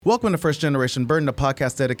Welcome to First Generation Burden, a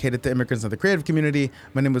podcast dedicated to immigrants in the creative community.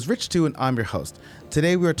 My name is Rich Tu, and I'm your host.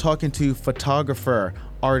 Today we are talking to photographer,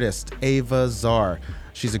 artist, Ava Zar.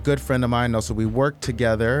 She's a good friend of mine. Also, we worked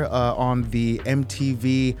together on the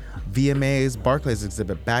MTV VMAs Barclays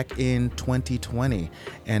exhibit back in 2020.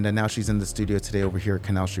 And now she's in the studio today over here at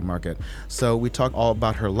Canal Street Market. So we talk all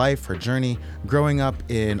about her life, her journey, growing up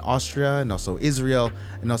in Austria and also Israel,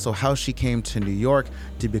 and also how she came to New York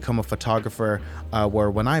to become a photographer,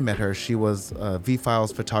 where when I met her, she was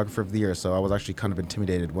V-Files Photographer of the Year. So I was actually kind of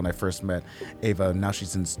intimidated when I first met Ava. Now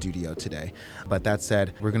she's in the studio today. But that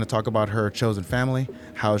said, we're going to talk about her chosen family,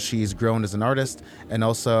 how she's grown as an artist, and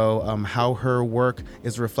also how her work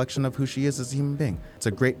is a reflection of who she is as a human being. It's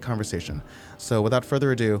a great conversation. So without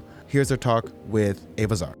further ado, here's her talk with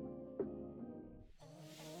Ava Zar.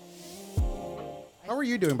 How are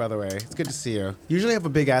you doing, by the way? It's good to see you. Usually I have a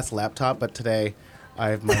big ass laptop, but today I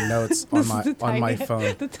have my notes on my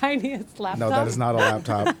phone. The tiniest laptop. No, that is not a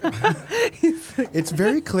laptop. It's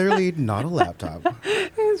very clearly not a laptop.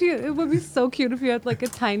 It would be so cute if you had like a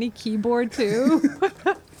tiny keyboard too.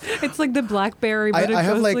 It's like the BlackBerry, but I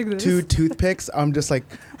have like this. two toothpicks. I'm just like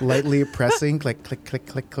lightly pressing, like click, click,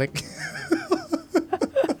 click, click.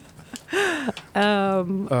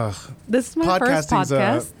 This is my first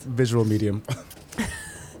podcast. A visual medium.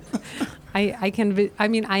 I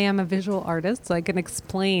am a visual artist, so I can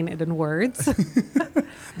explain it in words.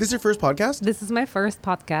 This is your first podcast? This is my first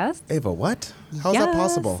podcast. Ava, what? How's that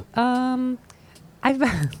possible?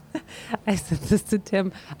 I said this to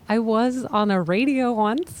Tim. I was on a radio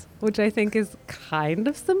once, which I think is kind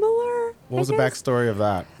of similar. What was the backstory of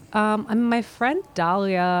that? My friend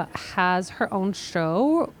Dahlia has her own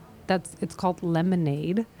show. It's called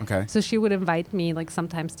Lemonade. Okay. So she would invite me like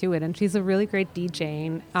sometimes to it, and she's a really great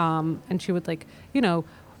DJ. And she would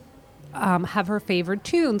have her favorite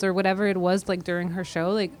tunes or whatever it was like during her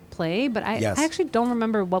show like play. But I actually don't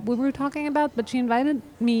remember what we were talking about. But she invited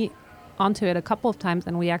me onto it a couple of times,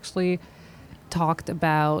 and we actually talked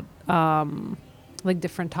about like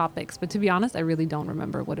different topics. But to be honest, I really don't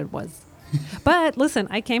remember what it was. But listen,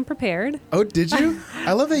 I came prepared. Oh, did you?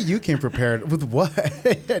 I love that you came prepared. With what?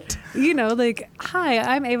 Hi,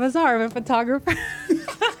 I'm Ava Zar. I'm a photographer.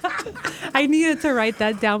 I needed to write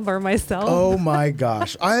that down for myself. Oh my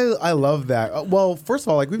gosh. I love that. Well, first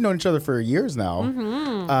of all, we've known each other for years now.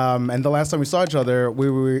 Mm-hmm. And the last time we saw each other,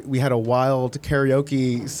 we had a wild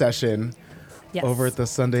karaoke session over at the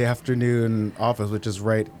Sunday afternoon office, which is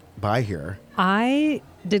right by here. I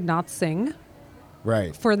did not sing.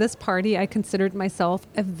 Right. For this party, I considered myself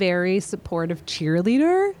a very supportive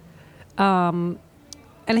cheerleader. And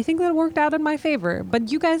I think that worked out in my favor.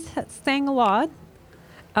 But you guys sang a lot.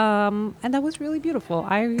 And that was really beautiful.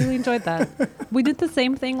 I really enjoyed that. We did the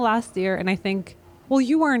same thing last year. And I think,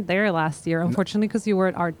 you weren't there last year, unfortunately, because you were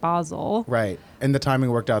at Art Basel. Right. And the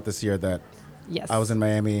timing worked out this year that I was in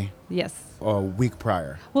Miami a week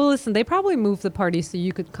prior. Well, listen, they probably moved the party so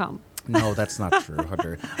you could come. No, that's not true,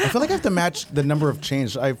 Hunter. I feel like I have to match the number of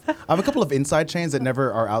chains. I have a couple of inside chains that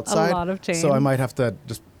never are outside. A lot of chains. So I might have to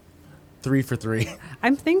just 3 for 3.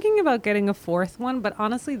 I'm thinking about getting a fourth one, but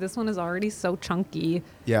honestly, this one is already so chunky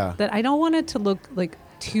that I don't want it to look like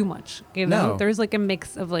too much. No. There's like a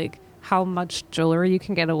mix of like how much jewelry you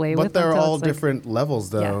can get away with. But they're all different levels,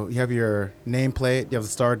 though. Yeah. You have your nameplate, you have the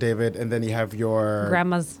Star of David, and then you have your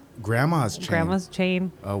grandma's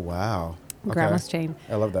chain. Oh, wow. Grandma's chain.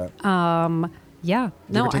 I love that. Yeah.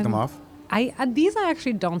 Did you ever take them off? These I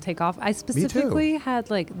actually don't take off. I specifically had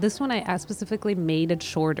this one I specifically made it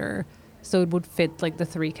shorter so it would fit like the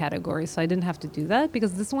 3 categories. So I didn't have to do that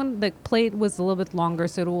because this one, the plate was a little bit longer,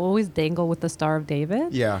 so it will always dangle with the Star of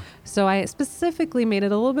David. Yeah. So I specifically made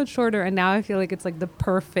it a little bit shorter, and now I feel like it's like the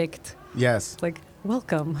perfect. Yes. It's like,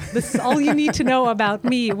 welcome. This is all you need to know about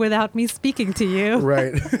me without me speaking to you.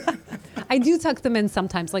 Right. I do tuck them in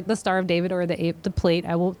sometimes, like the Star of David or the plate.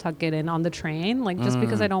 I will tuck it in on the train, just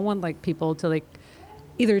because I don't want people to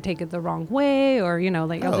either take it the wrong way or I'll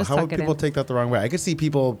just tuck it in. How would people take that the wrong way? I could see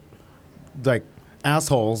people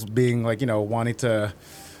assholes being wanting to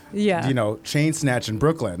chain snatch in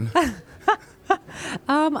Brooklyn.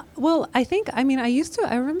 Well, I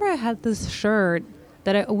remember I had this shirt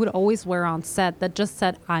that I would always wear on set that just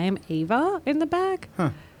said I am Ava in the back.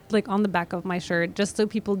 Huh. On the back of my shirt, just so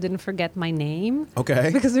people didn't forget my name. Okay.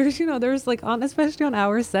 Because there's especially on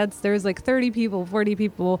our sets, there's 30 people, 40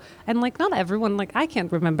 people, and not everyone, I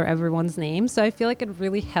can't remember everyone's name. So I feel like it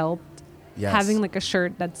really helped having a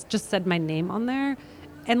shirt that's just said my name on there.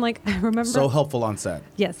 And I remember. So helpful on set.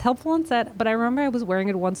 Yes, helpful on set. But I remember I was wearing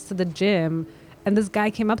it once to the gym, and this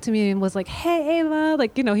guy came up to me and was like, "Hey, Ava,"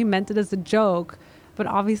 he meant it as a joke. But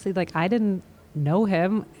obviously, I didn't know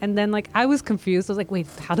him. And then like I was confused. I was like, wait,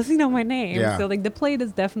 how does he know my name? Yeah. So like the plate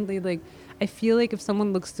is definitely like, I feel like if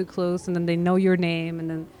someone looks too close and then they know your name and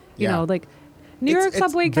then, you Yeah. know, like New York It's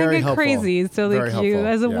subway can very get helpful. crazy. So Very like you,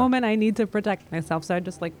 helpful, as a yeah. woman, I need to protect myself. So I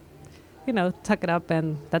just like, you know, tuck it up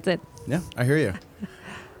and that's it. Yeah, I hear you.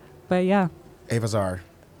 But yeah, Ava Zar,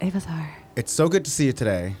 Ava Zar. it's so good to see you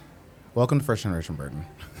today. Welcome to First Generation Burden.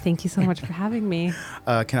 Thank you so much for having me.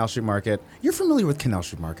 Canal Street Market. You're familiar with Canal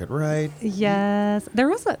Street Market, right? Yes. There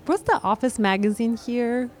was the Office magazine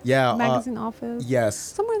here. Yeah. Magazine Office. Yes.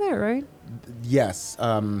 Somewhere there, right? Yes.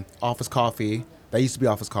 Office Coffee. That used to be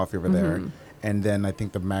Office Coffee over there. And then I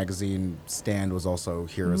think the magazine stand was also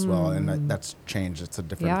here as well. And that's changed. It's a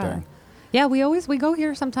different thing. Yeah, we go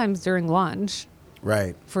here sometimes during lunch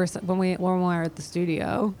Right. for when we're at the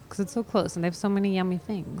studio because it's so close and they have so many yummy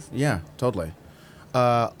things. Yeah, totally.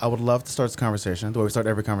 I would love to start this conversation the way we start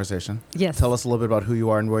every conversation. Yes. Tell us a little bit about who you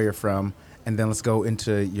are and where you're from, and then let's go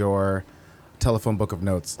into your telephone book of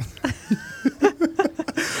notes.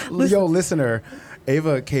 Yo, listener,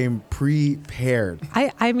 Ava came prepared.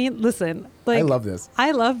 I mean, listen, like I love this.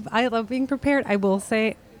 I love being prepared. I will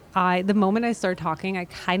say the moment I start talking, I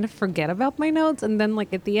kind of forget about my notes and then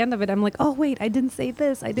like at the end of it I'm like, "Oh wait, I didn't say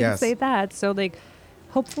this. I didn't Yes. say that." So like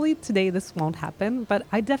hopefully today this won't happen, but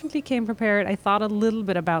I definitely came prepared. I thought a little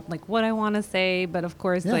bit about like what I want to say, but of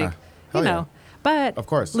course Yeah. like, you Hell know. yeah. But Of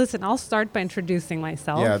course. listen, I'll start by introducing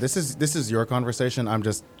myself. Yeah, this is your conversation. I'm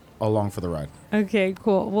just along for the ride. Okay,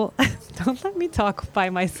 cool. Well, don't let me talk by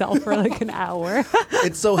myself for like an hour.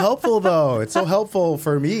 It's so helpful, though. It's so helpful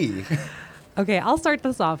for me. Okay, I'll start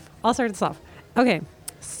this off. Okay,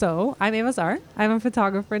 so I'm Ava Zar. I'm a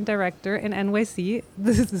photographer and director in NYC.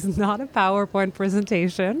 This is not a PowerPoint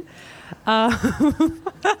presentation.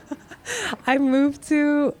 I moved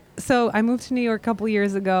to New York a couple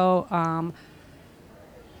years ago.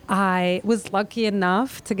 I was lucky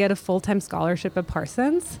enough to get a full-time scholarship at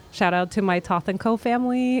Parsons. Shout out to my Toth & Co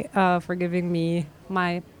family for giving me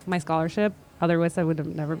my scholarship. Otherwise, I would have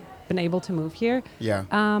never been able to move here. Yeah.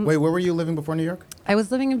 Wait, where were you living before New York? I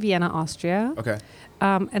was living in Vienna, Austria. Okay.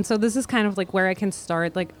 And so this is kind of like where I can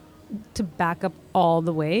start, like, to back up all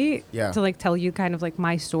the way Yeah. to like tell you kind of like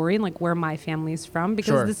my story and like where my family is from,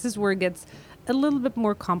 because Sure. this is where it gets a little bit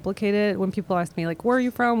more complicated when people ask me like, where are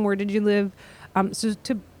you from? Where did you live? So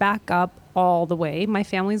to back up all the way, my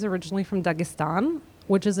family is originally from Dagestan,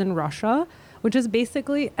 which is in Russia, which is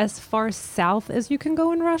basically as far south as you can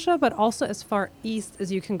go in Russia, but also as far east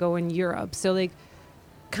as you can go in Europe. So like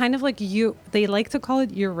kind of like they like to call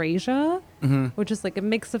it Eurasia, which is like a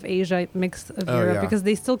mix of Asia, mix of Europe, yeah. because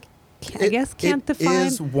they still, can't define. It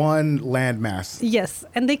is one landmass. Yes,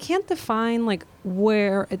 and they can't define like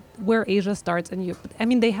where Asia starts and Europe. I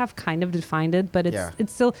mean, they have kind of defined it, but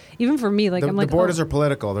it's still, even for me, like The, I'm the like, borders oh, are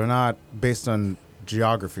political. They're not based on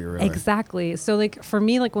geography, really. exactly. So like for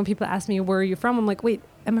me, like when people ask me where are you from, I'm like, wait,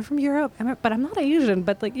 am I from Europe? But I'm not Asian.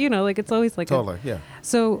 But like, you know, like it's always like Totally, yeah.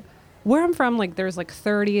 So where I'm from, like there's like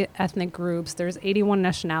 30 ethnic groups. There's 81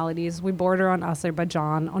 nationalities. We border on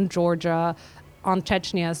Azerbaijan, on Georgia, on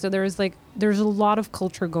Chechnya. So there's a lot of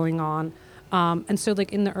culture going on. And so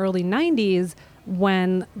like in the early 90s,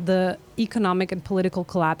 when the economic and political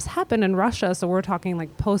collapse happened in Russia, so we're talking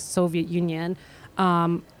like post-Soviet Union,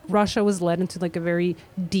 Russia was led into like a very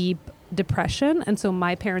deep depression. And so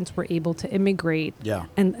my parents were able to immigrate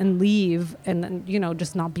and leave and, you know,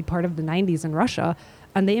 just not be part of the 90s in Russia.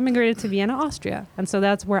 And they immigrated to Vienna, Austria. And so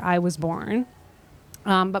that's where I was born.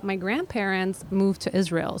 But my grandparents moved to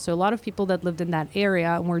Israel. So a lot of people that lived in that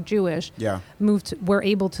area and were Jewish were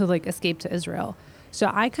able to like escape to Israel. So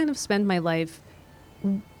I kind of spent my life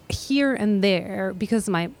here and there because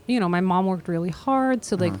my mom worked really hard.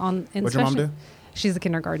 So like What'd your mom do? She's a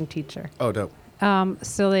kindergarten teacher. Oh, dope.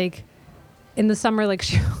 So like in the summer, like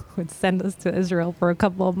she would send us to Israel for a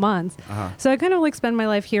couple of months. So I kind of like spend my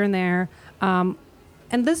life here and there.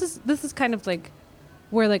 And this is kind of like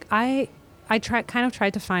where like I tried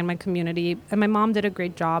to find my community, and my mom did a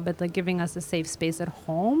great job at like giving us a safe space at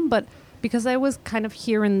home. But because I was kind of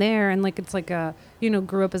here and there, and like it's like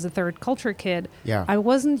grew up as a third culture kid. Yeah. I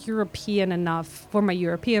wasn't European enough for my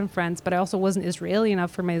European friends, but I also wasn't Israeli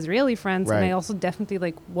enough for my Israeli friends, Right. and I also definitely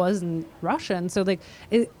like wasn't Russian. So like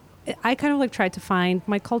I kind of like tried to find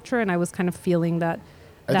my culture, and I was kind of feeling that.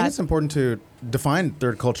 I think it's important to define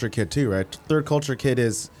third culture kid too, right? Third culture kid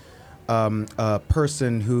is a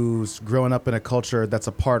person who's grown up in a culture that's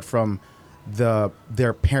apart from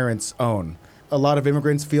their parents' own. a lot of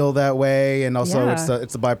immigrants feel that way, and also Yeah.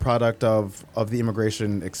 it's a byproduct of the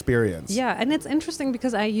immigration experience. Yeah, and it's interesting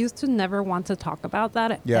because I used to never want to talk about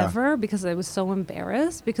that Yeah. ever because I was so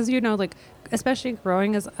embarrassed. Because like especially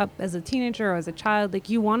growing up as a teenager or as a child, like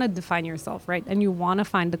you want to define yourself, right? And you want to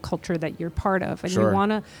find the culture that you're part of, and Sure. you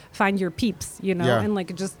want to find your peeps, Yeah. and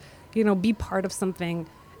like just be part of something.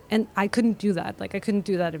 And I couldn't do that. Like I couldn't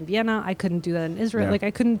do that in Vienna. I couldn't do that in Israel. Yeah. Like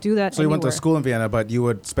I couldn't do that. So you went to anywhere. school in Vienna, but you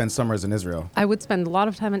would spend summers in Israel. I would spend a lot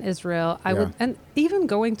of time in Israel. I Yeah. would, and even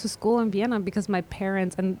going to school in Vienna because my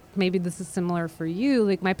parents, and maybe this is similar for you,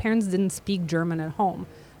 like my parents didn't speak German at home.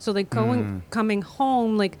 So like coming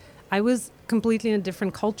home, like I was completely in a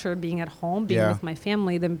different culture being at home, being Yeah. with my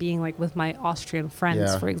family than being like with my Austrian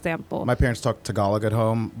friends, Yeah. for example. My parents talked Tagalog at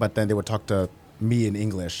home, but then they would talk to me in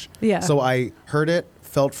English. Yeah. So I heard it,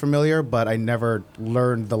 felt familiar, but I never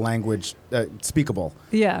learned the language speakable.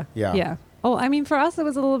 Yeah. Yeah. Yeah. Oh, I mean, for us, it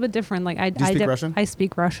was a little bit different. Like Do you speak Russian? I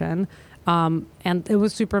speak Russian. And it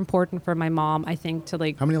was super important for my mom, I think, to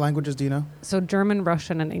like, How many languages do you know? so German,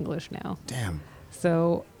 Russian, and English now. Damn.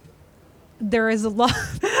 So there is a lot.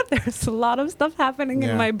 There's a lot of stuff happening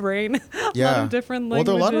Yeah. in my brain. A lot of different Well,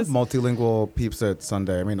 there are a lot of languages. multilingual peeps at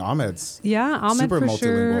Sunday. I mean, Ahmed's Yeah, Ahmed super for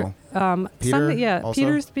multilingual. sure. Peter Sunday, yeah, also?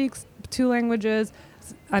 Peter speaks 2 languages.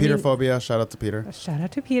 I Peter mean, phobia. Shout out to Peter. shout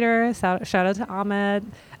out to Peter. Shout out to Ahmed.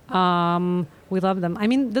 We love them. I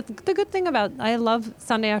mean, the good thing about I love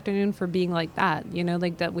Sunday afternoon for being like that.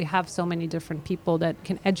 Like that we have so many different people that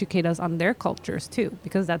can educate us on their cultures too,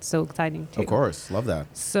 because that's so exciting too. Of course, love that.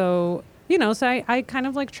 So, so I kind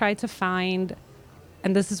of like try to find,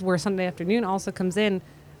 and this is where Sunday afternoon also comes in,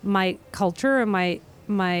 my culture and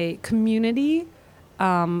my community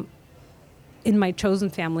in my chosen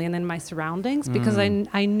family and in my surroundings, because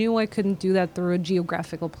I knew I couldn't do that through a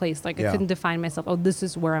geographical place. Like Yeah. I couldn't define myself, oh, this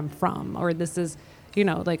is where I'm from, or this is,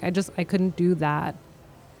 like I couldn't do that.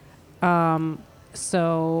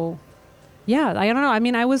 So yeah, I don't know. I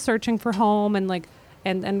mean, I was searching for home and like,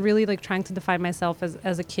 and really like trying to define myself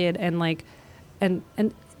as a kid, and like, and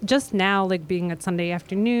just now like being at Sunday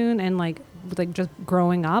afternoon and like just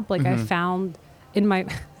growing up, like I found in my,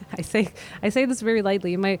 I say this very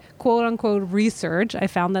lightly, in my quote unquote research, I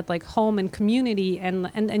found that like home and community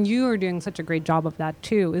and you are doing such a great job of that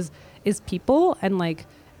too, is people, and like,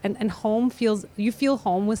 and home you feel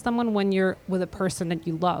home with someone when you're with a person that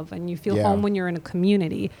you love, and you feel Yeah. home when you're in a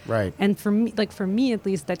community. Right. And for me at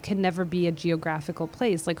least, that can never be a geographical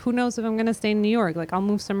place. Like who knows if I'm going to stay in New York, like I'll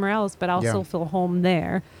move somewhere else, but I'll Yeah. still feel home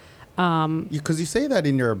there. Because you say that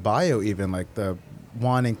in your bio, even like the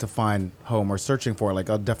wanting to find home or searching for like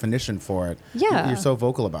a definition for it. Yeah. You're so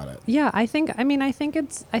vocal about it. Yeah, I think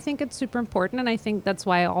it's super important, and I think that's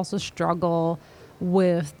why I also struggle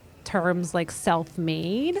with terms like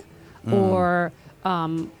self-made or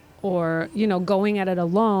going at it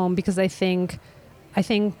alone, because I think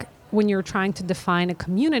when you're trying to define a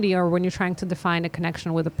community or when you're trying to define a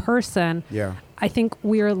connection with a person, Yeah. I think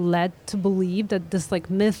we're led to believe that this like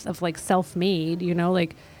myth of like self-made,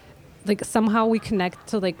 like somehow we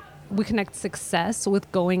connect success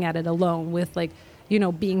with going at it alone, with like,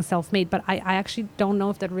 being self-made. But I actually don't know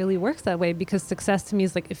if that really works that way, because success to me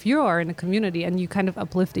is like if you are in a community and you kind of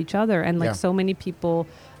uplift each other, and like Yeah. so many people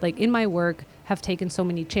like in my work have taken so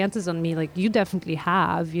many chances on me, like you definitely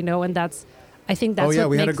have, and I think that's Oh yeah,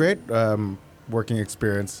 what we had a makes- great working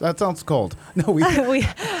experience. That sounds cold. No, we we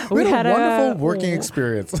we had a wonderful a working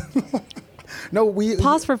experience. No, we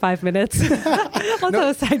pause for 5 minutes. Let's have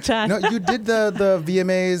a side chat. No, you did the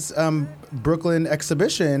VMA's Brooklyn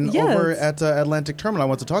exhibition Yes. over at Atlantic Terminal. I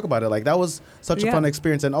want to talk about it. Like that was such a Yeah. fun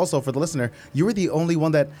experience, and also for the listener, you were the only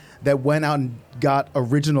one that went out and got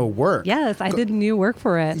original work. Yes, I did new work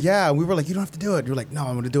for it. Yeah, we were like, you don't have to do it. You're like, no,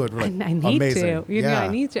 I'm going to do it. We're like, I need amazing. to. I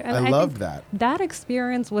need to. And I I loved think that. That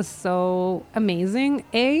experience was so amazing.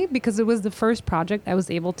 Because it was the first project I was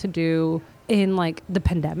able to do in like the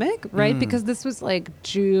pandemic, right? Because this was like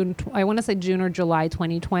I want to say June or July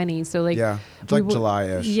 2020. So like, Yeah, it's like we were-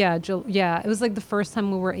 July-ish. Yeah, it was like the first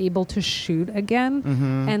time we were able to shoot again,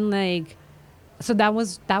 Mm-hmm. and like. So that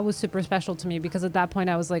was super special to me, because at that point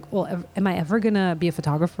I was like, well, am I ever gonna be a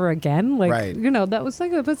photographer again? Like, Right. that was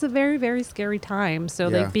like, it was a very, very scary time. So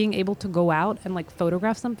Yeah. like being able to go out and like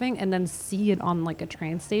photograph something and then see it on like a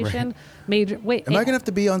train station, Am I going to have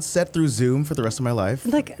to be on set through Zoom for the rest of my life?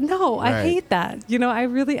 like, no, I Right. hate that.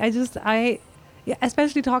 Yeah,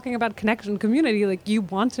 especially talking about connection community, like you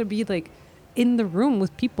want to be like in the room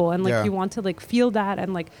with people, and like Yeah. you want to like feel that,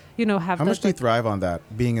 and like, have How that, much do you like, thrive on that,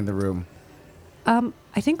 being in the room?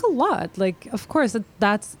 I think a lot. Like, of course,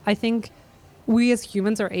 I think we as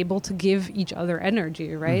humans are able to give each other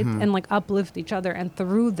energy, right? Mm-hmm. And like uplift each other. And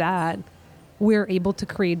through that, we're able to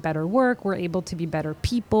create better work. We're able to be better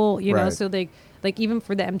people, you know? Right. So like even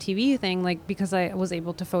for the MTV thing, like because I was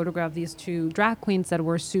able to photograph these two drag queens that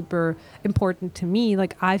were super important to me,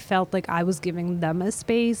 like I felt like I was giving them a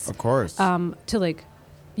space, Of course. to like,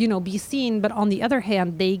 you know, be seen. But on the other hand,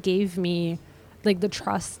 they gave me like the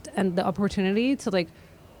trust and the opportunity to like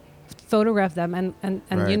photograph them and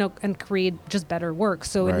Right. you know, and create just better work.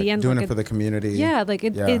 So in Right. the end, doing like it for the community. yeah, like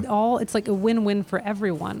Yeah. it's like a win-win for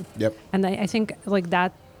everyone. Yep. And I think like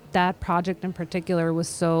that project in particular was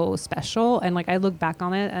so special. And like I look back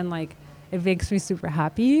on it and like it makes me super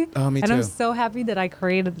happy. Oh, me and too. I'm so happy that I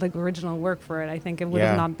created like original work for it. I think it would Yeah.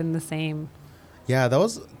 have not been the same. Yeah, that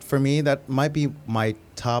was, for me, that might be my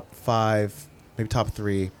top 5, maybe top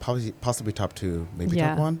 3, possibly top 2, maybe Yeah.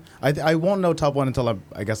 top 1. I won't know top 1 until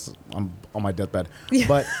I guess I'm on my deathbed.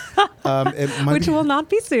 But it might Which be, will not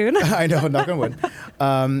be soon. I know, knock on wood.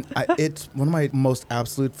 It's one of my most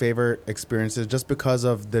absolute favorite experiences, just because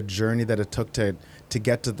of the journey that it took to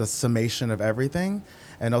get to the summation of everything,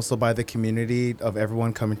 and also by the community of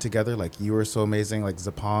everyone coming together. Like, you were so amazing. Like,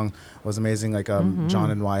 Zapong was amazing. Like,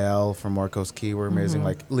 John and YL from Marcos Key were amazing.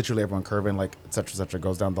 Like, literally everyone, Curvin, like, et cetera,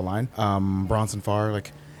 goes down the line. Bronson Farr,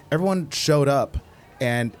 like, everyone showed up,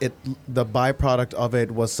 and the byproduct of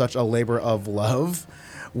it was such a labor of love,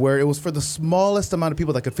 where it was for the smallest amount of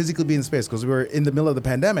people that could physically be in space, because we were in the middle of the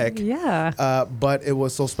pandemic. Yeah. But it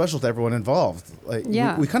was so special to everyone involved. Like,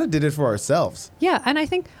 Yeah. we kind of did it for ourselves. Yeah. And I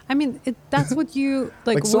think, I mean, that's what you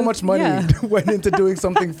Like so what- much money yeah. went into doing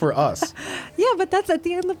something for us. Yeah, but that's at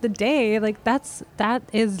the end of the day, like that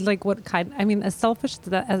is like what I mean, as selfish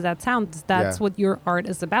as that sounds, that's Yeah. what your art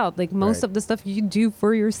is about. Like most Right. of the stuff you do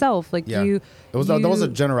for yourself, like Yeah. you. That was a you-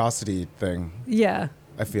 generosity thing, Yeah,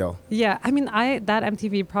 I feel. yeah. I mean, that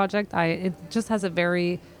MTV project, it just has a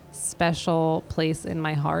very special place in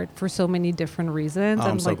my heart for so many different reasons. Oh,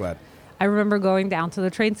 I'm And, so like, glad. I remember going down to the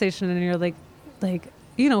train station, and you're like,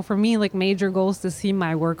 you know, for me, like major goals to see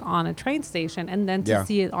my work on a train station, and then to Yeah.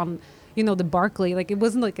 see it on, you know, the Barclay. Like it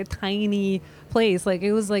wasn't like a tiny place, like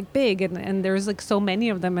it was like big, and there's like so many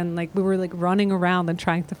of them, and like we were like running around and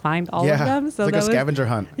trying to find all Yeah. of them. It's So like that a was, scavenger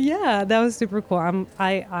hunt. yeah, that was super cool. I'm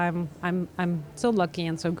so lucky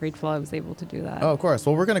and so grateful I was able to do that. Oh, of course.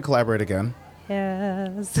 Well, we're going to collaborate again.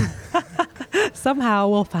 Yes. Somehow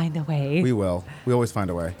we'll find a way. We will. We always find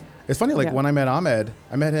a way. It's funny, like Yeah. when I met Ahmed,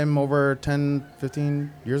 I met him over 10,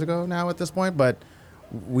 15 years ago now at this point, but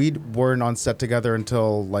we weren't on set together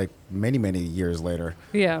until like many, many years later.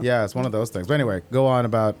 Yeah. Yeah, it's one of those things. But anyway, go on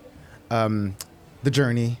about the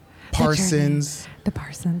journey, Parsons, The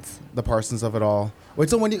Parsons. the Parsons of it all. Wait,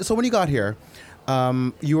 so when you got here,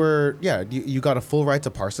 you got a full ride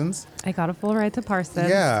to Parsons? I got a full ride to Parsons.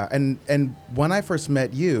 Yeah, and when I first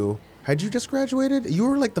met you, had you just graduated? You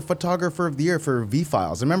were like the photographer of the year for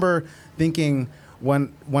V-Files. I remember thinking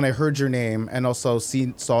when I heard your name and also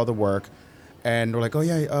saw the work, and we're like, oh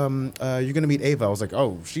yeah, you're gonna meet Ava. I was like,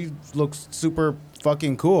 oh, she looks super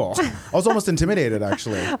fucking cool. I was almost intimidated,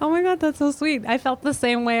 actually. Oh my God, that's so sweet. I felt the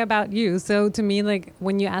same way about you. So to me, like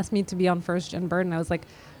when you asked me to be on First Gen Burden, I was like,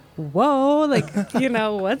 whoa, like, you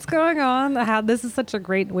know, what's going on? How this is such a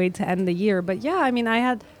great way to end the year. But yeah, I mean,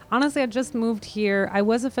 I just moved here. I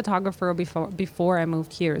was a photographer before I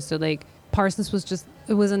moved here. So like Parsons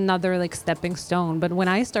was another like stepping stone. But when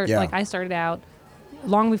I started, Yeah. I started out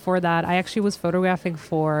long before that. I actually was photographing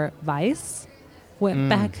for Vice. Went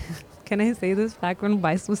back. Can I say this? Back when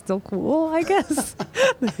Vice was still cool, I guess.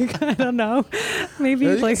 Like, I don't know. Maybe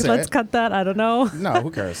Yeah, you like can say let's it. cut that. I don't know. No,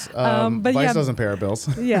 who cares? But Vice yeah. doesn't pay our bills.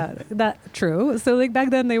 Yeah, that true. So like back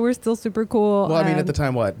then they were still super cool. Well, I mean, at and- the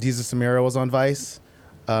time, what? Deezer Samira was on Vice.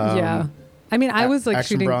 yeah. I mean, I was like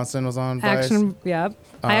Action shooting Bronson was on Vice. Action. Yeah,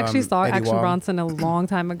 I actually saw Eddie Action Wong. Bronson a long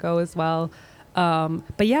time ago as well.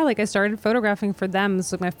 But yeah, like I started photographing for them.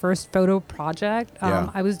 This was my first photo project. Yeah.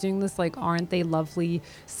 I was doing this like Aren't They Lovely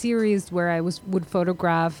series where I would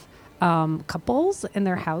photograph couples in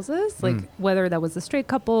their houses, like whether that was a straight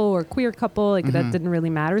couple or queer couple, like that didn't really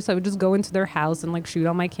matter. So I would just go into their house and like shoot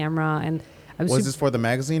on my camera. And I was Was this for the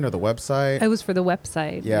magazine or the website? it was for the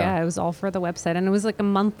website. Yeah. Yeah, it was all for the website. And it was like a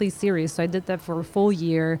monthly series. So I did that for a full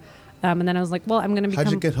year. And then I was like, well, I'm going to become...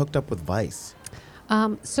 How'd you get hooked up with Vice?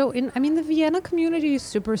 the Vienna community is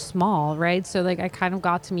super small, right? So like I kind of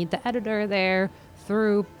got to meet the editor there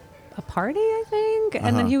through a party, I think. And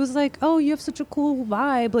then Uh-huh. he was like, oh, you have such a cool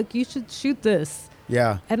vibe. Like you should shoot this.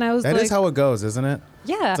 Yeah. And I was That like... is how it goes, isn't it?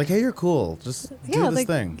 yeah. It's like, hey, you're cool. Just do this like,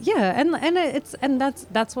 thing. Yeah, and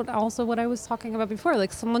that's what I was talking about before.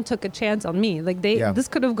 Like someone took a chance on me. Like Yeah. this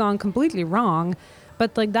could have gone completely wrong,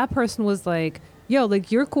 but like that person was like, "Yo,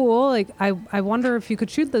 like you're cool. Like I wonder if you could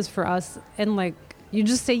shoot this for us." And like you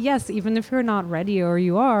just say yes, even if you're not ready or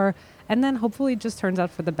you are, and then hopefully it just turns out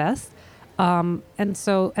for the best. And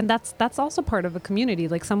that's also part of a community,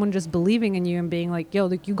 like someone just believing in you and being like, yo,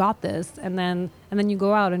 like you got this. And then you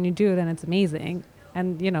go out and you do it and it's amazing.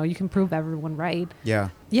 And, you know, you can prove everyone right.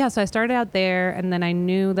 Yeah. Yeah. So I started out there, and then I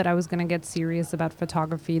knew that I was going to get serious about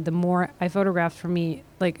photography. The more I photographed, for me,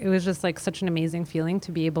 like it was just like such an amazing feeling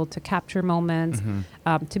to be able to capture moments,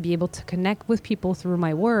 to be able to connect with people through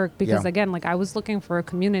my work. Because again, like I was looking for a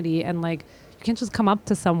community, and like you can't just come up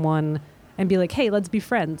to someone and be like, hey, let's be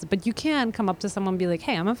friends. But you can come up to someone and be like,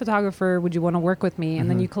 hey, I'm a photographer. Would you want to work with me? And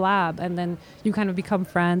then you collab, and then you kind of become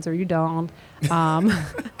friends, or you don't.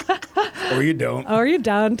 Or you don't. Or you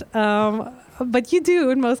don't. But you do.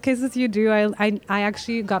 In most cases, you do. I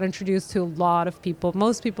actually got introduced to a lot of people,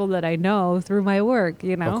 most people that I know through my work,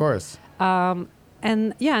 you know? Of course.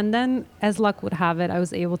 And then as luck would have it, I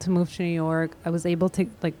was able to move to New York. I was able to,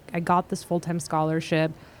 like, I got this full-time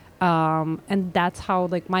scholarship. And that's how,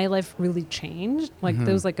 like, my life really changed. Like,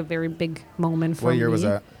 there was, like, a very big moment for me. What year was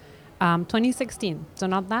that? 2016. So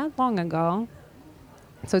not that long ago.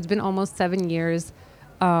 So it's been almost 7 years.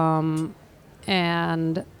 And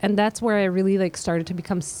that's where I really, like, started to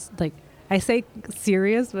become, like, I say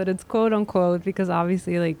serious, but it's quote unquote, because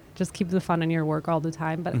obviously, like, just keep the fun in your work all the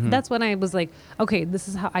time. But that's when I was like, okay, this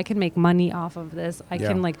is how I can make money off of this. I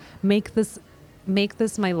can, like, make this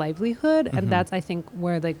my livelihood. And that's, I think,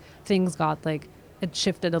 where, like, things got, like, it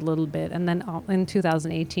shifted a little bit. And then in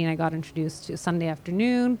 2018, I got introduced to Sunday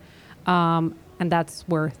Afternoon. And that's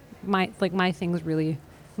where my things really,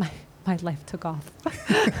 my life took off.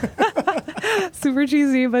 Super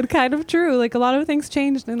cheesy, but kind of true. Like, a lot of things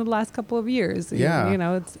changed in the last couple of years. Yeah. You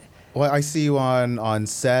know, it's... Well, I see you on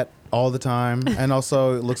set all the time. And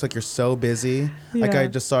also, it looks like you're so busy. Yeah. Like, I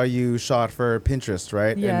just saw you shot for Pinterest,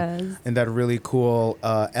 right? Yes. And that really cool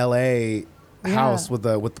LA house with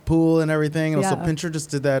the pool and everything. And also, Yeah. Pinterest just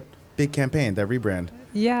did that big campaign, that rebrand.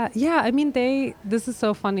 Yeah. I mean, this is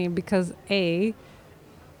so funny because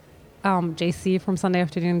JC from Sunday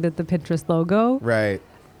Afternoon did the Pinterest logo. Right.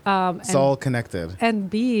 It's all connected. And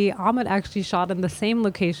B, Ahmed actually shot in the same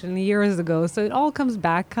location years ago. So it all comes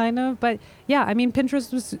back, kind of. But yeah, I mean,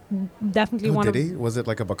 Pinterest was definitely one of... Did he? Was it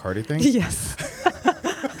like a Bacardi thing? Yes.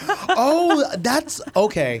 Oh, that's...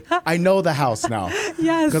 Okay. I know the house now.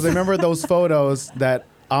 Yes. Because I remember those photos that...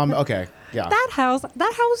 Okay. Yeah. That house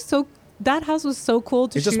was so cool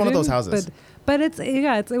to shoot. It's just one of those in, houses. But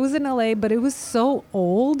it was in LA, but it was so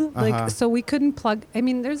old. Like, so we couldn't plug. I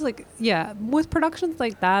mean, there's like, with productions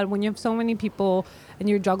like that, when you have so many people and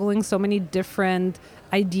you're juggling so many different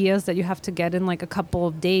ideas that you have to get in like a couple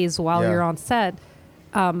of days while you're on set,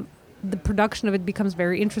 the production of it becomes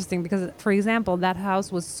very interesting because, for example, that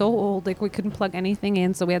house was so old, like we couldn't plug anything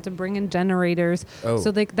in. So we had to bring in generators. Oh.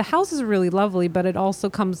 So like the house is really lovely, but it also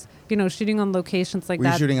comes, shooting on locations like that.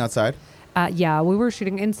 Were you shooting outside? Yeah, we were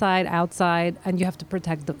shooting inside, outside, and you have to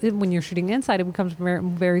protect when you're shooting inside, it becomes very,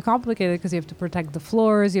 very complicated because you have to protect the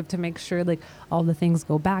floors. You have to make sure like all the things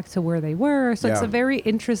go back to where they were. So it's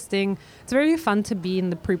very fun to be in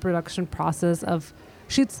the pre-production process of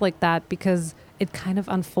shoots like that because it kind of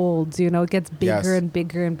unfolds, it gets bigger and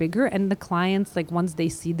bigger and bigger. And the clients, like once they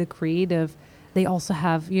see the creative, they also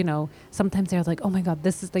have, sometimes they're like, oh my God,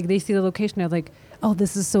 this is like, they see the location, they're like, oh,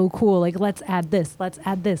 this is so cool. Like, let's add this, let's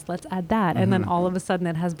add this, let's add that. And then all of a sudden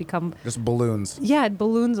it has become... Just balloons. Yeah, it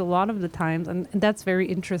balloons a lot of the times. And that's very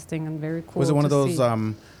interesting and very cool. Was it one of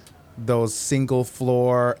those single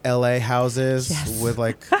floor LA houses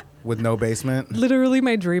with no basement? Literally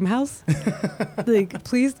my dream house. Like,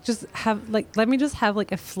 please just have let me just have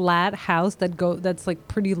like a flat house that's like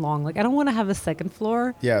pretty long. Like, I don't want to have a second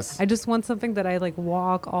floor. Yes. I just want something that I like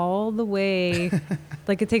walk all the way.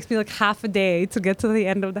 Like, it takes me like half a day to get to the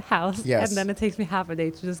end of the house. Yes. And then it takes me half a day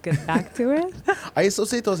to just get back to it. I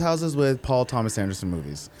associate those houses with Paul Thomas Anderson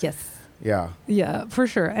movies. Yes. Yeah. Yeah, for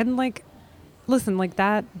sure. And like, listen, like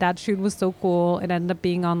that shoot was so cool. It ended up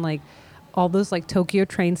being on like all those like Tokyo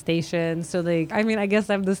train stations. So like, I mean, I guess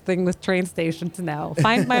I have this thing with train stations now.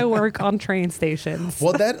 Find my work on train stations.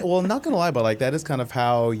 Well, not gonna lie, but like that is kind of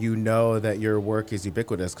how you know that your work is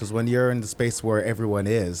ubiquitous. Because when you're in the space where everyone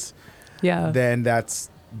is, then that's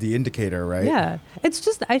the indicator, right? Yeah, it's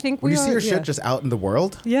just I think when you see your shit just out in the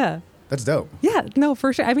world. Yeah. That's dope. Yeah, no,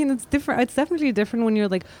 for sure. I mean, it's different. It's definitely different when you're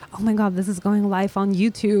like, oh my God, this is going live on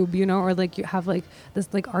YouTube, or like you have like this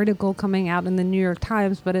like article coming out in the New York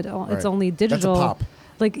Times, but it's only digital. That's a pop.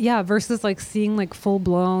 Like, yeah, versus like seeing like full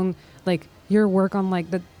blown like your work on like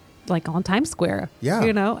on Times Square. Yeah.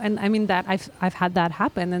 And I mean that I've had that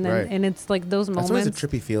happen, and then and it's like those moments. That's always a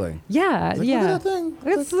trippy feeling. Yeah, like, yeah. Look at that thing.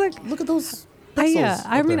 It's look at those pixels.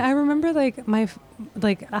 I up mean, there. I remember like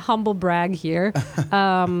a humble brag here.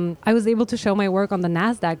 I was able to show my work on the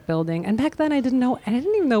NASDAQ building. And back then I didn't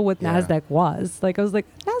even know what Yeah. NASDAQ was. Like, I was like,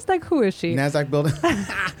 NASDAQ, who is she? NASDAQ building.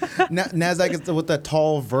 NASDAQ is with the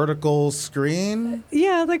tall vertical screen.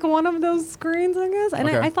 Yeah, like one of those screens, I guess. And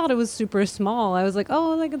Okay. I thought it was super small. I was like,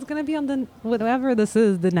 oh, like it's going to be on the, whatever this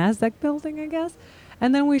is, the NASDAQ building, I guess.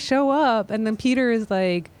 And then we show up and then Peter is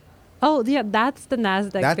like, oh, yeah, that's the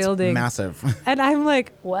NASDAQ That's building. massive. And I'm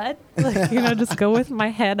like, what? Like, just go with my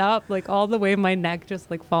head up, like all the way, my neck just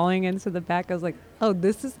like falling into the back. I was like, oh,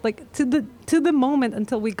 this is like to the moment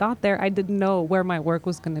until we got there, I didn't know where my work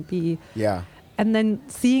was going to be. Yeah. And then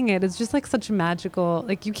seeing it's just like such a magical,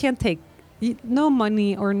 like you can't take no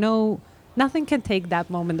money or nothing can take that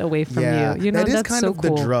moment away from Yeah. you. That is that's kind so of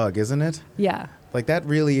cool. the drug, isn't it? Yeah. Like that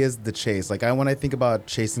really is the chase. Like when I think about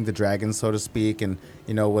chasing the dragon, so to speak, and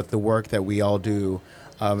with the work that we all do,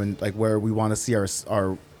 and like where we want to see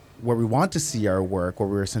where we want to see our work, where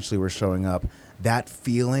we're showing up, that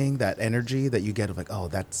feeling, that energy that you get of like, oh,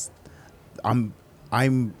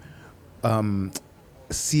 I'm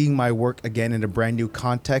seeing my work again in a brand new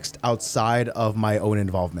context outside of my own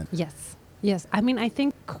involvement. Yes. I mean, I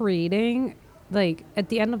think creating, like at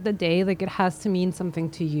the end of the day, like it has to mean something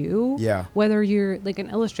to you. Yeah. Whether you're like an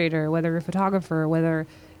illustrator, whether you're a photographer, whether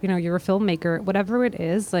you're a filmmaker, whatever it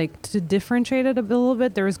is, like to differentiate it a little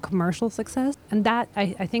bit, there is commercial success, and that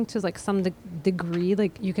I think to like some degree,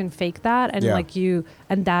 like you can fake that, and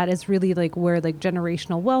and that is really like where like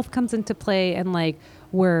generational wealth comes into play, and like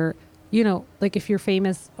where like if you're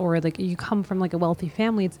famous or like you come from like a wealthy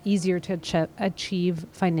family, it's easier to achieve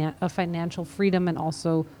financial freedom and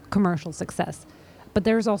also commercial success. But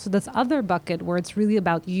there's also this other bucket where it's really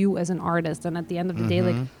about you as an artist, and at the end of the day,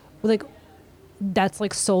 like that's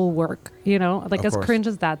like soul work, like as cringe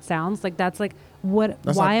as that sounds, like that's like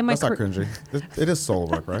That's not cringy. It is soul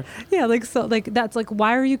work, right? Yeah, like so like that's like,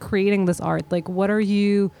 why are you creating this art? Like what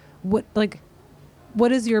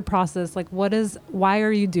is your process? Like why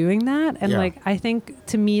are you doing that? And like I think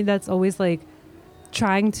to me that's always like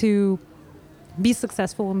trying to be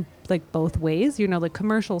successful in like both ways, like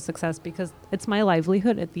commercial success, because it's my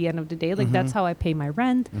livelihood at the end of the day. Like that's how I pay my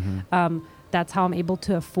rent. That's how I'm able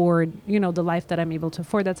to afford, the life that I'm able to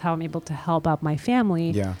afford. That's how I'm able to help out my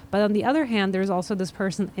family. Yeah. But on the other hand, there's also this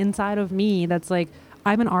person inside of me that's like,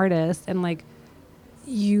 I'm an artist, and like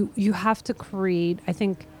you have to create, I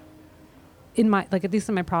think in my, like at least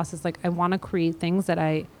in my process, like I want to create things that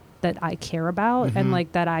I care about and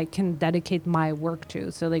like that I can dedicate my work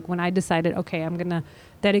to. So like when I decided, okay, I'm going to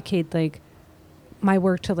dedicate like my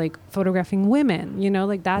work to like photographing women,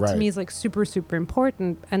 like that to me is like super, super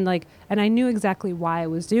important. And like, and I knew exactly why I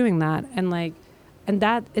was doing that. And like, and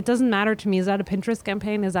that it doesn't matter to me. Is that a Pinterest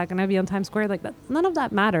campaign? Is that going to be on Times Square? Like that, none of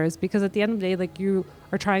that matters, because at the end of the day, like you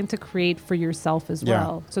are trying to create for yourself as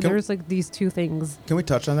well. So there's like these two things. Can we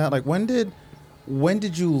touch on that? Like when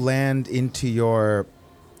did you land into your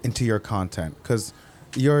content? Because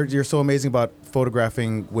you're so amazing about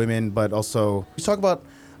photographing women, but also you talk about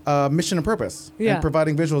mission and purpose, and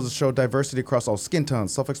providing visuals that show diversity across all skin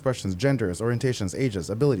tones, self-expressions, genders, orientations, ages,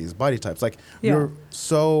 abilities, body types. Like you're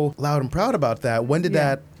so loud and proud about that. When did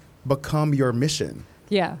that become your mission?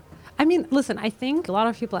 Yeah. I mean, listen, I think a lot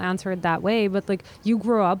of people answer it that way, but like you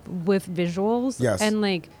grow up with visuals, and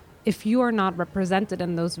like if you are not represented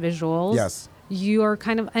in those visuals, you are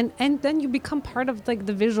kind of, and then you become part of like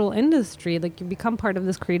the visual industry. Like you become part of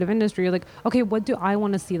this creative industry. You're like, okay, what do I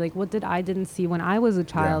want to see? Like what didn't see when I was a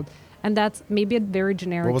child? And that's maybe a very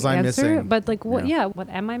generic what was I answer, missing? but like what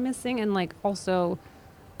am I missing? And like also,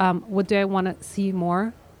 what do I want to see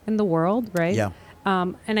more in the world? Right. Yeah.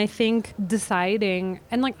 And I think deciding,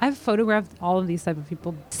 and like I've photographed all of these type of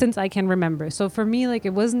people since I can remember. So for me, like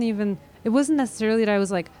it wasn't necessarily that I was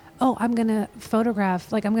like, oh, I'm going to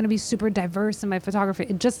photograph, like I'm going to be super diverse in my photography.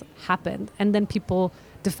 It just happened. And then people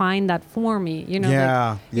defined that for me,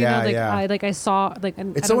 I saw like,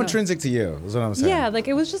 and it's so intrinsic to you is what I'm saying. Yeah. Like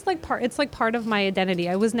it was just like part of my identity.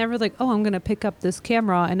 I was never like, oh, I'm going to pick up this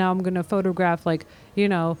camera and now I'm going to photograph like,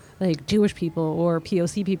 like Jewish people or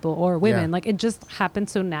POC people or women. Like it just happened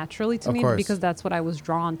so naturally to me because that's what I was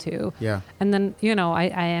drawn to. Yeah. And then, I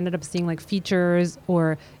ended up seeing like features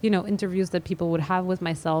or, interviews that people would have with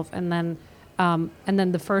myself. And then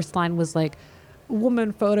the first line was like,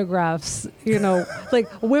 woman photographs,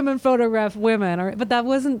 like women photograph women, but that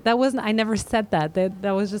wasn't, I never said that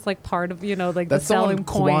was just like part of, like that's the selling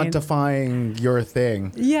point. Quantifying your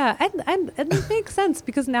thing. Yeah. And it makes sense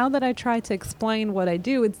because now that I try to explain what I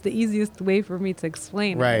do, it's the easiest way for me to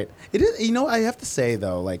explain. Right. It is, I have to say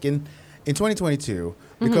though, like in 2022,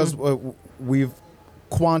 because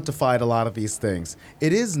quantified a lot of these things.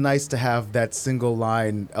 It is nice to have that single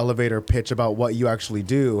line elevator pitch about what you actually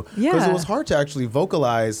do. Because it was hard to actually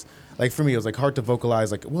vocalize. Like for me, it was like hard to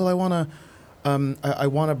vocalize. Like, well, I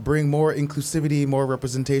want to bring more inclusivity, more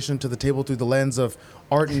representation to the table through the lens of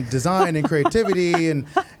art and design and creativity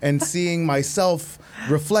and seeing myself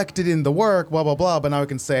reflected in the work, blah, blah, blah. But now I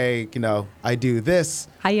can say, I do this.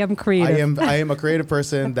 I am creative. I am a creative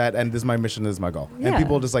person and this is my mission, this is my goal. Yeah. And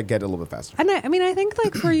people just like get it a little bit faster. And I think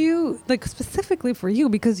like for you, like specifically for you,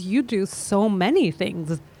 because you do so many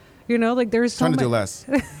things, like there's so Trying to do less.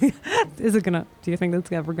 do you think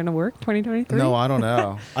that's ever going to work, 2023? No, I don't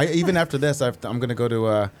know. Even after this, I'm going to go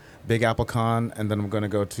to Big Apple Con, and then I'm going to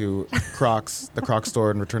go to Crocs, the Crocs store,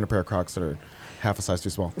 and return a pair of Crocs that are half a size too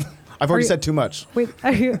small. I've already said too much. Wait,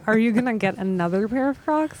 are you going to get another pair of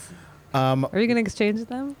Crocs? Are you going to exchange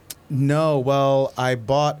them? No, well, I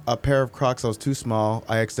bought a pair of Crocs that was too small.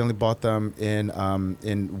 I accidentally bought them in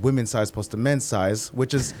women's size opposed to men's size,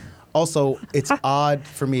 which is also, it's odd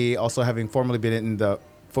for me, also having formerly been in the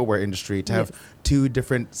footwear industry, to have two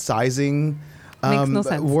different sizing Makes no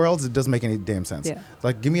sense. worlds. It doesn't make any damn sense. Yeah.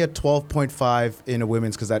 Like, give me a 12.5 in a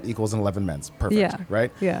women's because that equals an 11 men's. Perfect, Yeah.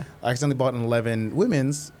 right? Yeah. I accidentally bought an 11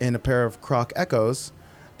 women's in a pair of Croc Echoes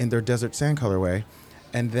in their desert sand colorway.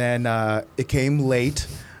 And then it came late,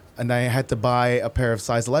 and I had to buy a pair of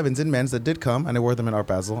size 11s in men's that did come, and I wore them in Art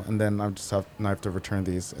Basel. And then I have to return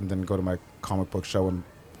these and then go to my comic book show and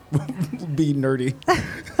be nerdy.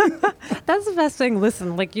 That's the best thing.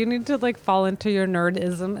 Listen, like you need to like fall into your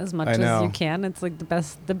nerdism as much as you can. It's like the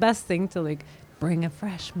best thing to like bring a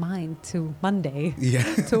fresh mind to Monday,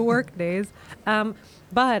 to work days.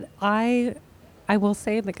 But I will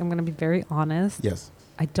say, like, I'm going to be very honest. Yes.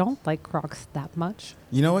 I don't like Crocs that much.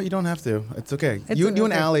 You know what? You don't have to. It's okay. It's You okay.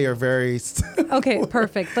 and Allie are very Okay,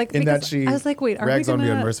 perfect. Like in that because she I was like, wait, are rags we on me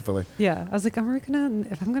gonna? unmercifully. Yeah, I was like,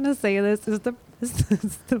 if I'm gonna say this, is the This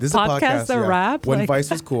is podcast a yeah. wrap? When Like,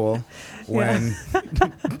 Vice was cool, when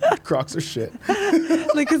Crocs are shit.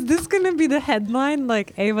 like, is this gonna be the headline?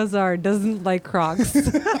 Like, Ava Zar doesn't like Crocs.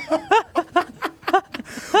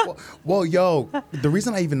 Well, the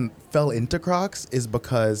reason I even fell into Crocs is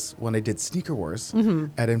because when I did Sneaker Wars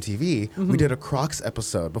at MTV, we did a Crocs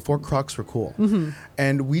episode before Crocs were cool.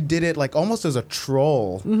 And we did it like almost as a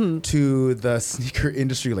troll to the sneaker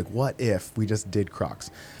industry. Like, what if we just did Crocs?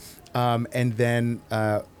 And then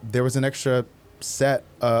there was an extra set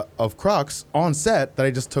of Crocs on set that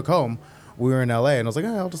I just took home. We were in LA, and I was like,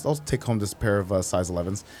 I'll take home this pair of size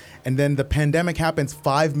 11s. And then the pandemic happens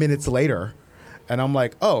 5 minutes later. And I'm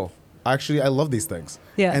like, oh, actually, I love these things.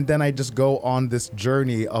 Yeah. And then I just go on this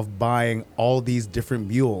journey of buying all these different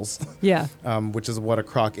mules. Yeah. Which is what a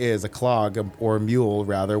Croc is, a clog, or a mule,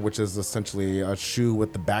 rather, which is essentially a shoe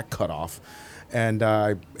with the back cut off. And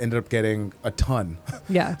I ended up getting a ton.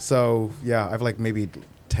 Yeah. So, yeah, I have like maybe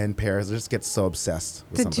 10 pairs. I just get so obsessed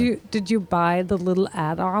with something. Did you buy the little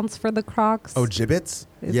add-ons for the Crocs? Oh, gibbets?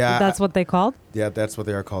 That's what they called? Yeah, that's what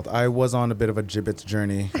they are called. I was on a bit of a gibbets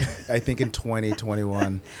journey, I think in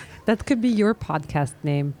 2021. That could be your podcast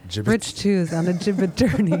name. Gibbets. Rich Choose on a gibbet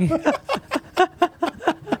journey.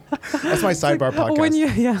 That's my sidebar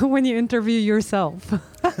podcast. When you interview yourself.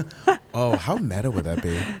 Oh, how meta would that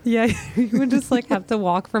be? Yeah, you would just like have to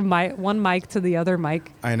walk from one mic to the other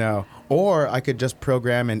mic. I know. Or I could just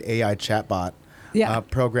program an AI chatbot. Yeah.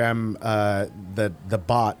 Program the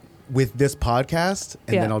bot with this podcast,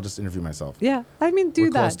 and then I'll just interview myself. Yeah, I mean, do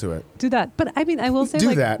We're that. close to it. Do that. But I mean, I will say, Do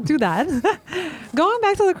like, that. do that. Going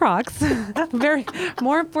back to the Crocs, very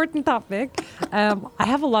more important topic. I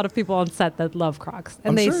have a lot of people on set that love Crocs,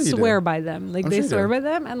 and I'm they sure you swear do. by them. Like I'm they sure you swear do. by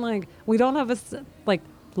them, and like we don't have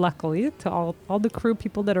luckily to all the crew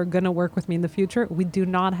people that are gonna work with me in the future, we do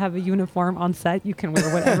not have a uniform on set. You can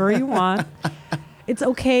wear whatever you want. It's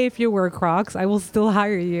okay if you wear Crocs. I will still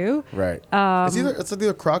hire you. Right. It's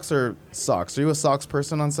either Crocs or socks. Are you a socks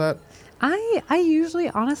person on set? I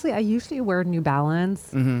usually wear New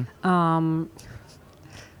Balance. Mm-hmm.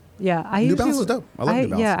 Yeah, New Balance is dope. I love New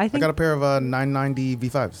Balance. Yeah, I got a pair of 990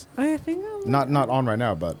 V5s. I think Not on right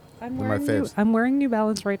now, but I'm they're my wearing faves. I'm wearing New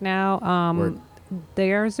Balance right now. Word.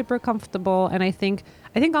 They are super comfortable, and I think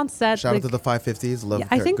on set. Shout out to the 550s. Love. Yeah,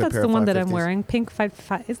 I think good that's pair the of one that I'm 550s. wearing. Pink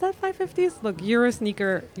 5. Is that 550s? Look, you're a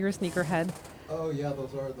sneaker head. Oh yeah,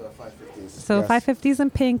 those are the 550s. So Yes. 550s in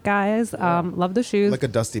pink, guys. Yeah. Love the shoes. Like a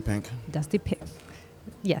dusty pink. Dusty pink.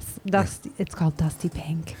 Yes, dusty. It's called Dusty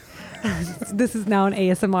Pink. This is now an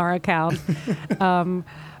ASMR account.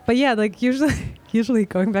 But But yeah, like usually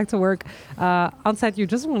going back to work on set, you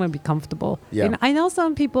just want to be comfortable. Yeah. And I know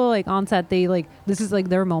some people like on set, they like this is like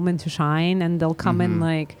their moment to shine, and they'll come in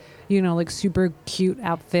like like super cute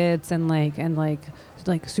outfits and like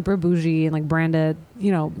super bougie and like branded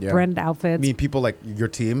branded outfits. I mean, people like your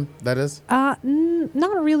team, that is? Not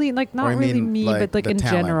really, like not Or I really mean, me, like, but like the in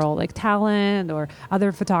talent. general, like talent or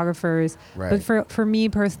other photographers. Right. But for me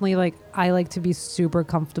personally, like I like to be super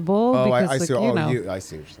comfortable Oh, because I like see. you Oh, know, I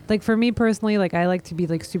see what you're saying. like for me personally, like I like to be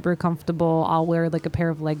like super comfortable. I'll wear like a pair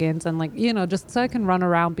of leggings and like just so I can run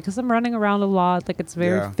around because I'm running around a lot. Like it's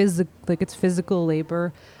very Yeah. like it's physical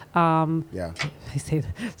labor. Yeah. I say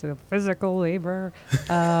so physical labor. She's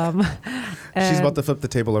and- about to flip the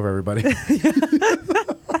table over everybody.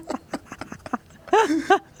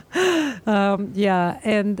 I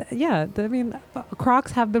mean,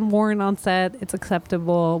 Crocs have been worn on set. It's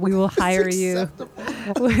acceptable. We will hire you.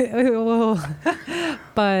 we will.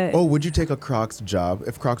 But Oh, would you take a Crocs job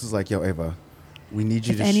if Crocs is like, yo, Ava, we need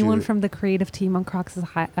you if to anyone shoot. from the creative team on Crocs is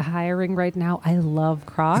hiring right now, I love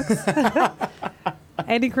Crocs.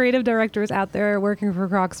 Any creative directors out there working for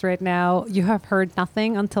Crocs right now, you have heard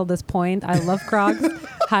nothing until this point. I love Crocs.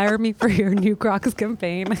 Hire me for your new Crocs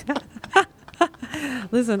campaign.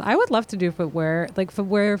 Listen, I would love to do footwear. Like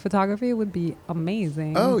footwear photography would be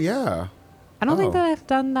amazing. Oh, yeah. I don't think Oh. that I've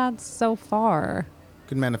done that so far.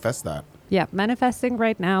 Could manifest that. Yeah, manifesting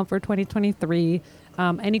right now for 2023.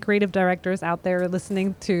 Any creative directors out there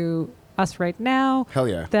listening to us right now Hell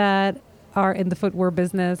yeah. that are in the footwear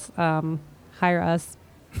business, hire us.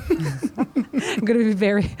 I'm going to be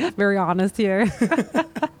very, very honest here.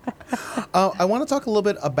 I want to talk a little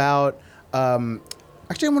bit about.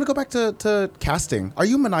 Actually, I want to go back to casting. Are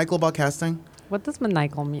you maniacal about casting? What does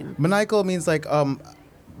maniacal mean? Maniacal means like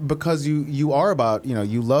because you are about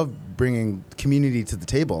you love bringing community to the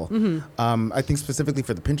table. I think specifically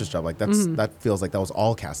for the Pinterest job, like that feels like that was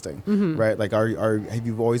all casting, right? Like have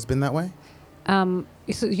you always been that way?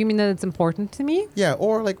 So you mean that it's important to me? Yeah,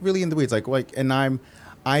 or like really in the weeds, and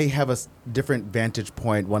I have a different vantage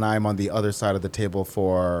point when I'm on the other side of the table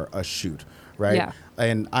for a shoot, right? Yeah.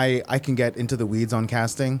 And I can get into the weeds on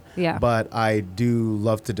casting, Yeah. but I do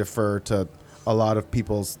love to defer to a lot of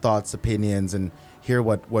people's thoughts, opinions, and hear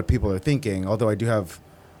what people are thinking. Although I do have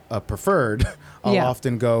a preferred, I'll Yeah.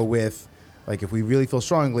 often go with, like, if we really feel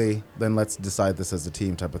strongly, then let's decide this as a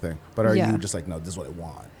team type of thing. But are Yeah. you just like, no, this is what I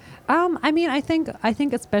want? I mean, I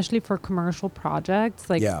think especially for commercial projects,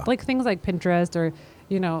 like Yeah. like things like Pinterest or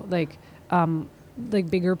like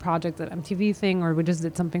bigger projects at MTV thing, or we just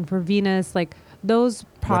did something for Venus, like those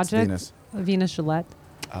projects. Venus? Venus Gillette.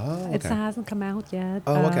 Oh, It okay. hasn't come out yet.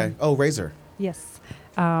 Oh, okay. Oh, Razor. Yes.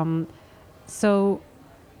 So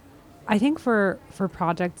I think for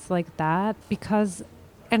projects like that, because,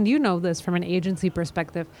 and you know this from an agency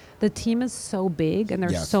perspective, the team is so big and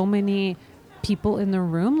there's Yes. so many people in the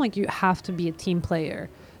room, like you have to be a team player.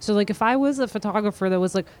 So like if I was a photographer that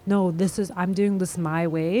was like, no, I'm doing this my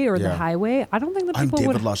way or the Yeah. highway, I don't think that I'm people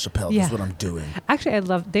David would. LaChapelle. Yeah. That's what I'm doing. Actually, I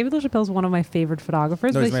love David LaChapelle is one of my favorite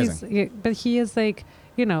photographers, No, but he's but he is like,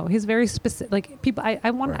 he's very specific. Like people,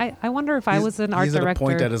 I wonder if I was an art he's director. at a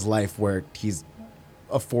point at his life where he's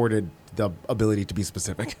afforded the ability to be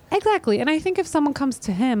specific. Exactly. And I think if someone comes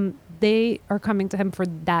to him, they are coming to him for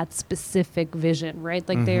that specific vision, right?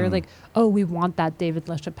 Like they're like, oh, we want that David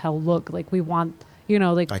LaChapelle look. Like we want,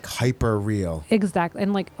 Like hyper real. exactly.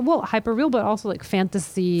 And like, well, hyper real, but also like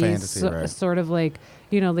fantasy, Right. sort of like,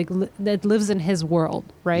 that lives in his world,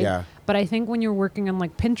 right? Yeah. But I think when you're working on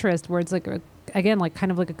like Pinterest, where it's like, again, like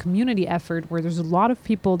kind of like a community effort where there's a lot of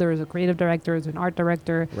people, there's a creative director, there's an art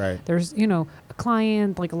director, Right. there's, a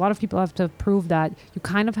client, like a lot of people have to prove that you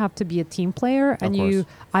kind of have to be a team player. And course.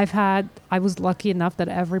 I was lucky enough that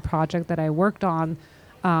every project that I worked on,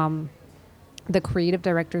 the creative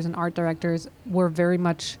directors and art directors were very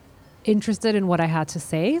much interested in what I had to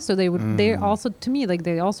say. So they also, to me, like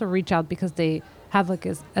they also reach out because they have like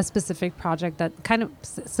a specific project that kind of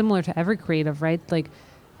similar to every creative, right? Like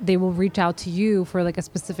they will reach out to you for like a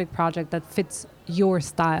specific project that fits your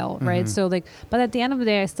style, right? So like, but at the end of the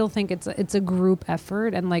day, I still think it's a group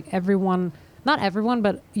effort, and like everyone, not everyone,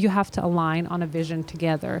 but you have to align on a vision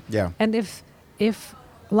together. Yeah. And if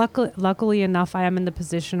luckily enough, I am in the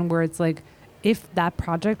position where it's like, if that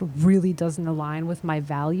project really doesn't align with my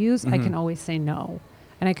values, I can always say no.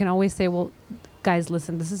 And I can always say, well, guys,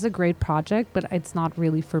 listen, this is a great project, but it's not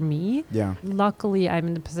really for me. Yeah. Luckily, I'm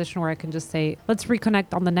in the position where I can just say, let's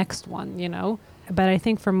reconnect on the next one, But I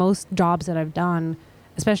think for most jobs that I've done,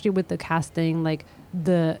 especially with the casting, like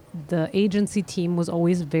the agency team was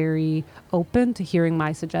always very open to hearing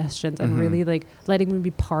my suggestions and really like letting me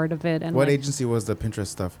be part of it. And what like, agency was the Pinterest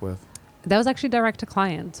stuff with? that was actually direct to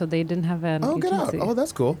client, so they didn't have an Oh, agency. get out. Oh,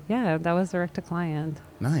 that's cool. Yeah, that was direct to client.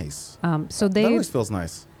 Nice. So That they, always feels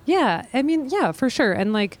nice. yeah, I mean, yeah, for sure.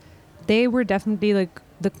 And like, they were definitely like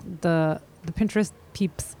the Pinterest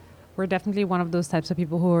peeps were definitely one of those types of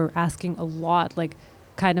people who were asking a lot, like,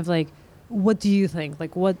 kind of like, what do you think?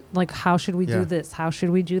 Like, how should we Yeah. do this? How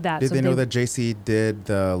should we do that? Did So they know that JC did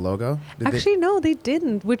the logo? Did Actually, no, they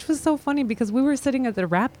didn't, which was so funny because we were sitting at the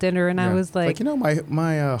wrap dinner and I Yeah. was It's like, you know, my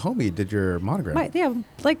homie did your monogram.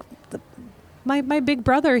 My big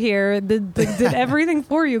brother here did everything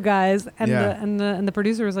for you guys, and Yeah. the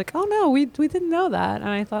producer was like, oh no, we didn't know that, and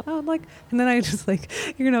I thought, oh, like, and then I just like,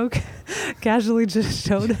 you know, casually just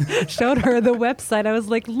showed her the website. I was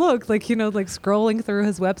like, look, like, you know, like scrolling through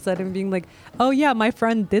his website and being like, oh yeah, my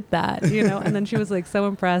friend did that, you know, and then she was like so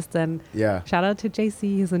impressed. And Yeah. shout out to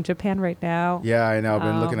JC, he's in Japan right now. Yeah, I know. I've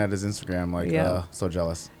been looking at his Instagram, like, yeah. so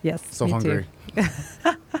jealous. Yes, So me hungry. too.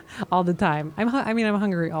 All the time. I'm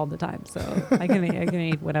hungry all the time, so I can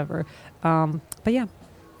eat whatever. But yeah.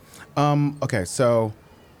 Okay, so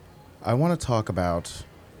I want to talk about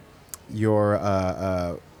your.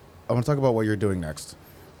 I want to talk about what you're doing next.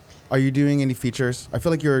 Are you doing any features? I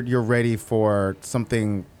feel like you're ready for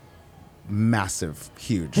something massive,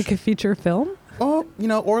 huge. Like a feature film? Oh, you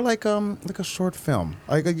know, or like a short film,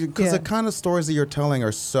 like because Yeah. the kind of stories that you're telling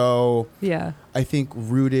are so, Yeah. I think,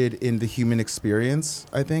 rooted in the human experience.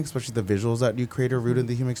 I think, especially the visuals that you create are rooted in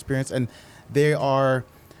the human experience, and they're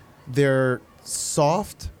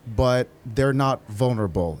soft, but they're not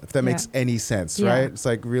vulnerable. If that makes any sense, Yeah. right? It's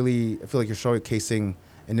like really, I feel like you're showcasing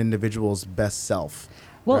an individual's best self.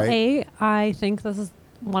 Well, right? I think this is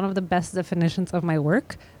one of the best definitions of my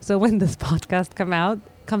work. So when this podcast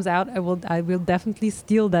comes out, I will definitely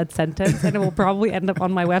steal that sentence, and it will probably end up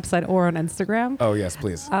on my website or on Instagram. Oh yes,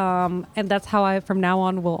 please. And that's how I, from now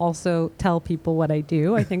on, will also tell people what I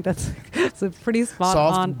do. I think that's it's a pretty spot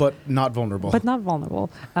Soft, on, but not vulnerable. but not vulnerable.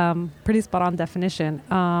 Pretty spot on definition.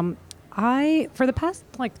 I, for the past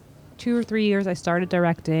like 2 or 3 years, I started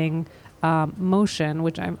directing motion,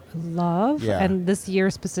 which I love. Yeah. And this year,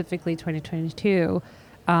 specifically 2022,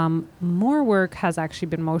 more work has actually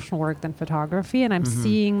been motion work than photography. And I'm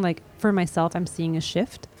seeing, like, for myself, I'm seeing a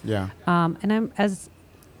shift. Yeah. And I'm, as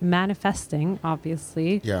manifesting,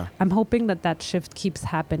 obviously, Yeah. I'm hoping that shift keeps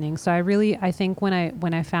happening. So I think when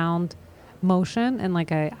I found motion, and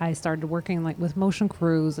like I started working like with motion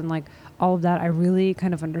crews and like all of that, I really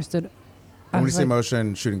kind of understood. When I you was say like,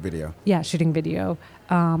 motion, shooting video. yeah, shooting video.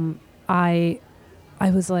 I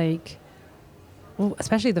was like, well,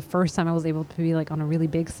 especially the first time I was able to be like on a really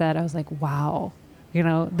big set, I was like, wow, you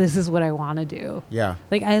know, this is what I want to do. Yeah.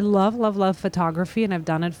 Like, I love photography, and I've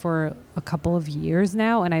done it for a couple of years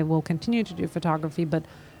now, and I will continue to do photography, but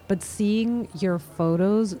seeing your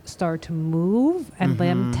photos start to move and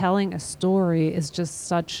them telling a story is just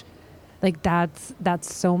such, like, that's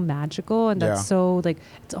so magical, and that's so, like,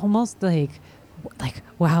 it's almost like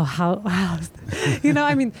wow, how you know,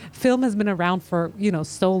 I mean, film has been around for, you know,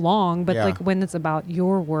 so long, but like when it's about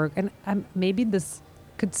your work, and maybe this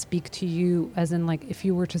could speak to you as in, like, if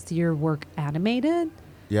you were to see your work animated,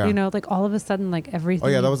 you know, like all of a sudden, like everything. Oh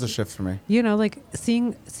yeah, that was a shift for me. You know, like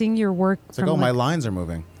seeing your work. It's like, oh, my lines are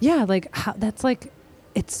moving. Yeah, like how, that's like,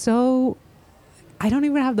 it's so, I don't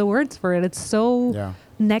even have the words for it. It's so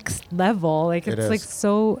next level. Like it's like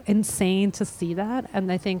so insane to see that.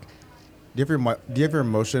 And I think, do you have your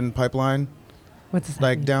motion pipeline? What's this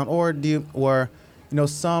like down, or you know,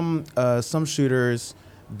 some shooters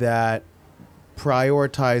that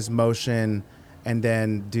prioritize motion and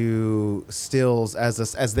then do stills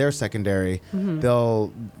as their secondary.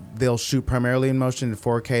 They'll shoot primarily in motion in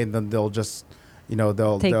 4K, and then they'll just, you know,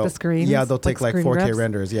 they'll take the screens. Yeah, they'll take like 4K grips.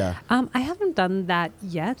 renders. Yeah. I haven't done that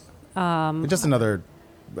yet. It's just another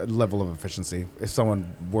level of efficiency if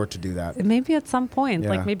someone were to do that. Maybe at some point,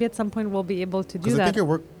 Yeah. like maybe at some point we'll be able to do Because that. I think your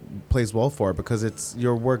work plays well for it, because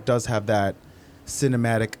your work does have that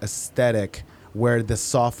cinematic aesthetic where the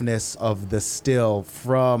softness of the still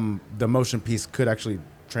from the motion piece could actually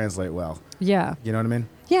translate well. Yeah. You know what I mean?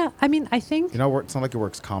 Yeah. I mean, I think, You know, it's not like your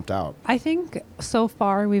work's comped out. I think so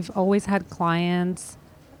far we've always had clients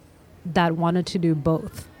that wanted to do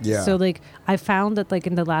both. Yeah. So like I found that like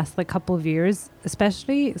in the last like couple of years,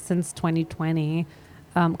 especially since 2020,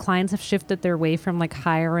 clients have shifted their way from like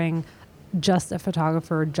hiring just a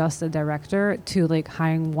photographer, just a director, to like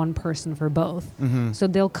hiring one person for both. So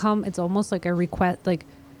they'll come, it's almost like a request, like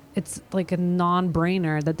it's like a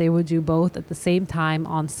non-brainer that they would do both at the same time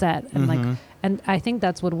on set. And like, and I think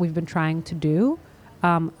that's what we've been trying to do.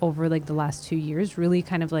 over like the last 2 years, really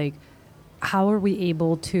kind of like, how are we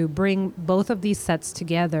able to bring both of these sets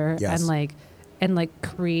together Yes. and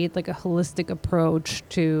create like a holistic approach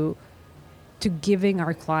to giving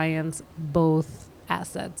our clients both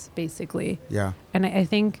assets, basically. Yeah. And I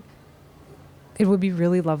think it would be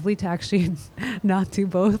really lovely to actually not do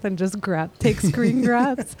both and just take screen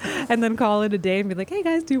grabs and then call it a day and be like, hey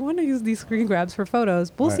guys, do you want to use these screen grabs for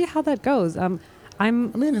photos? We'll Right. see how that goes. I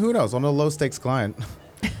mean, who knows? On a low stakes client.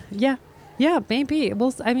 Yeah, maybe.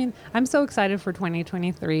 I'm so excited for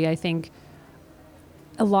 2023. I think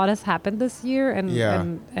a lot has happened this year, and Yeah.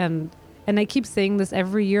 and I keep saying this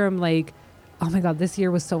every year. I'm like, oh my god, this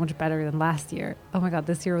year was so much better than last year. Oh my god,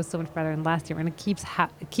 this year was so much better than last year, and it keeps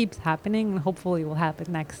happening, and hopefully it will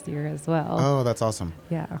happen next year as well. Oh, that's awesome.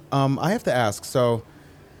 Yeah. I have to ask. So,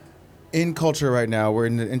 in culture right now, we're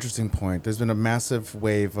in an interesting point. There's been a massive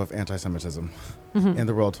wave of anti-Semitism in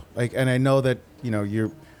the world. Like, and I know that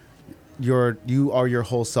you are your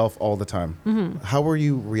whole self all the time. How are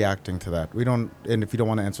you reacting to that? And if you don't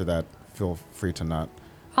want to answer that, feel free to not.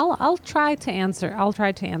 I'll try to answer.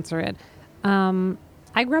 It.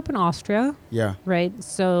 I grew up in Austria, Yeah, right?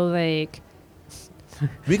 So like,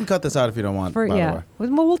 we can cut this out if you don't want. By the way.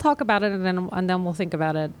 We'll talk about it and then we'll think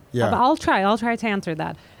about it. Yeah. But I'll try to answer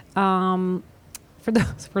that. For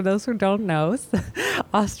those who don't know,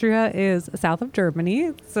 Austria is south of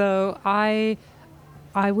Germany. So I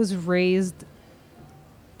was raised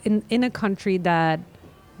in a country that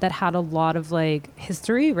had a lot of like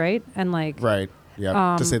history, right? And like, Right.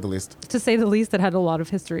 Yeah. To say the least. that had a lot of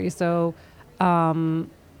history. So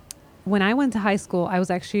when I went to high school, I was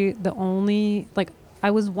actually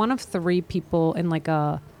I was one of 3 people in like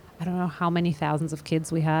I don't know how many thousands of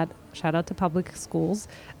kids we had. Shout out to public schools.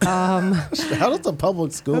 Shout out to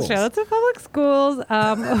public schools. Shout out to public schools.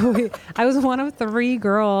 I was one of 3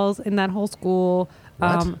 girls in that whole school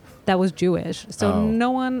What? that was Jewish. So Oh.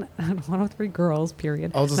 no one, one of 3 girls,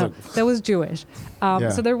 period. I was just No, like- that was Jewish. Yeah.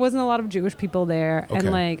 So there wasn't a lot of Jewish people there. Okay.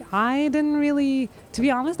 And like, I didn't really, to be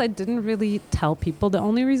honest, I didn't really tell people. The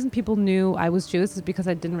only reason people knew I was Jewish is because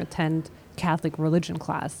I didn't attend Catholic religion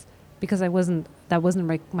class, because that wasn't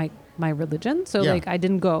my religion. So Yeah. like, I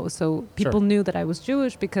didn't go. So people Sure. knew that I was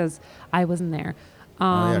Jewish because I wasn't there.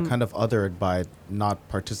 Kind of othered by not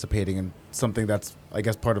participating in something that's, I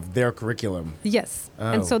guess, part of their curriculum. Yes.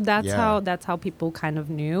 Oh, And so that's yeah. how people kind of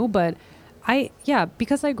knew. But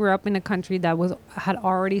because I grew up in a country that had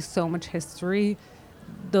already so much history,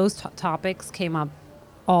 those topics came up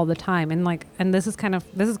all the time. And this is kind of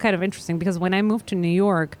interesting, because when I moved to New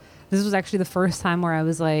York, this was actually the first time where I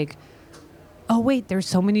was like, oh wait, there's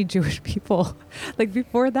so many Jewish people. Like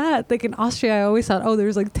before that, like in Austria, I always thought, oh,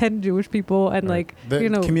 there's like 10 Jewish people, and Right. like, The you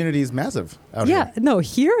know, community is massive out yeah, here. no,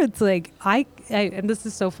 here it's like and this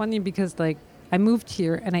is so funny, because like I moved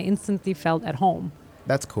here and I instantly felt at home,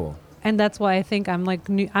 That's cool. and that's why I think I'm like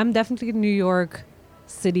I'm definitely New York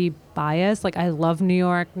City biased. Like I love New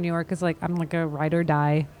York. New York is like, I'm like a ride or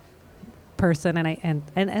die person, and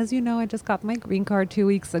as you know, I just got my green card 2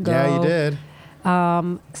 weeks ago. Yeah, you did.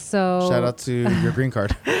 So Shout out to your green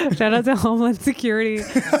card. shout out to Homeland Security.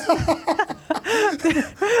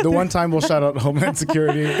 The one time we'll shout out Homeland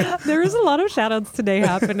Security. There is a lot of shout outs today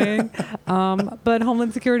happening. But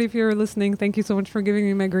Homeland Security, if you're listening, thank you so much for giving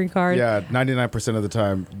me my green card. Yeah, 99% of the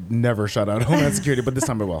time, never shout out Homeland Security, but this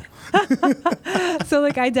time I will. So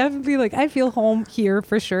like, I definitely like, I feel home here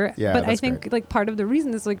for sure. Yeah, but I that's think great. like part of the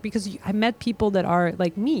reason is like, because I met people that are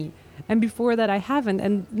like me. And before that, I haven't.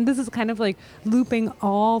 And this is kind of like looping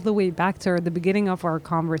all the way back to the beginning of our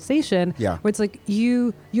conversation. Yeah. Where it's like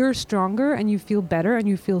you're stronger and you feel better and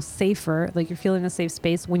you feel safer. Like you're feeling a safe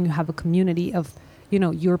space when you have a community of,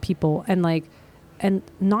 your people. And like, and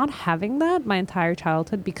not having that my entire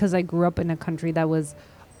childhood, because I grew up in a country that was,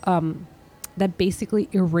 that basically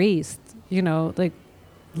erased,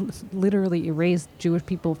 literally erased Jewish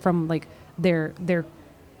people from like their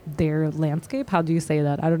landscape. How do you say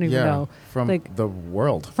that? I don't even know. From like the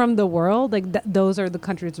world. from the world, like those are the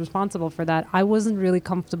countries responsible for that. I wasn't really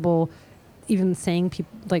comfortable even saying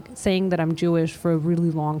that I'm Jewish for a really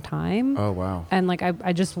long time. Oh, wow. And like,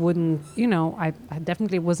 I just wouldn't, I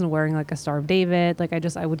definitely wasn't wearing like a Star of David. Like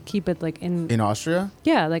I would keep it like In Austria?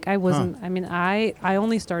 yeah, like I wasn't, I mean, I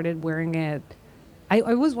only started wearing it.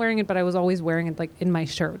 I was wearing it, but I was always wearing it like in my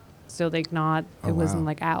shirt. So like it wasn't wow.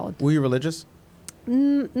 like out. Were you religious?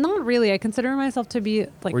 Not really. I consider myself to be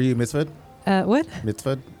like, Were you mitzvah? what?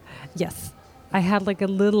 Mitzvah? Yes. I had like a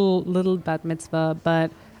little bat mitzvah,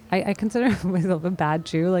 but I consider myself a bad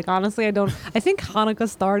Jew. Like, honestly, I think Hanukkah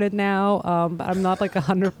started now, but I'm not like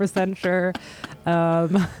 100% sure.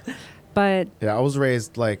 But Yeah, I was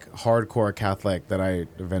raised like hardcore Catholic that I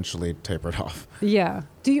eventually tapered off. yeah.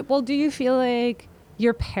 Do you feel like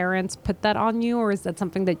your parents put that on you, or is that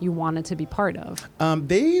something that you wanted to be part of?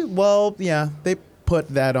 They put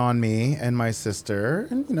that on me and my sister,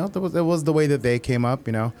 and that was the way that they came up,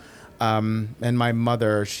 and my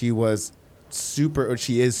mother, she is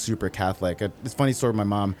super Catholic. It's a funny story. My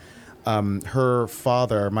mom, her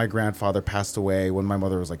father, my grandfather, passed away when my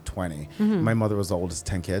mother was like 20. My mother was the oldest of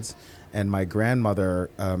 10 kids, and my grandmother,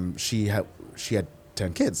 she had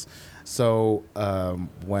 10 kids. So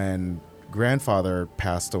when grandfather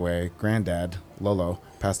passed away, granddad Lolo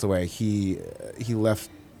passed away, he left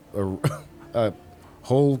a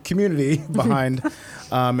whole community behind,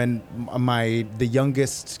 and the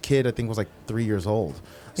youngest kid I think was like 3 years old.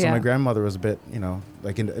 So Yeah. my grandmother was a bit,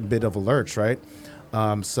 like in a bit of a lurch, right?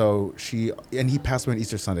 So he passed away on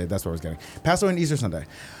Easter Sunday. That's what I was getting. Passed away on Easter Sunday.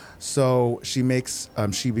 So she makes,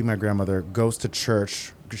 she being my grandmother, goes to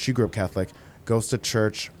church. She grew up Catholic, goes to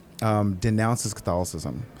church, denounces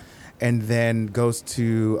Catholicism, and then goes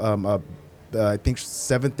to, I think,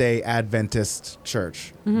 Seventh-day Adventist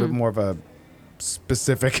church, but more of a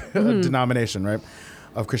specific denomination, right,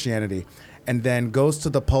 of Christianity. And then goes to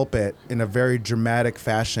the pulpit in a very dramatic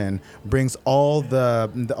fashion, brings all the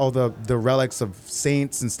relics of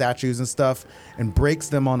saints and statues and stuff, and breaks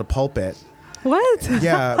them on the pulpit. What?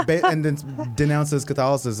 Yeah, and then denounces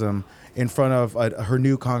Catholicism in front of her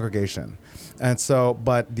new congregation. And so,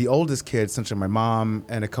 but the oldest kids, essentially my mom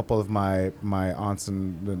and a couple of my aunts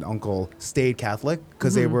and uncle, stayed Catholic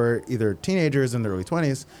because they were either teenagers in their early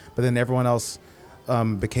 20s, but then everyone else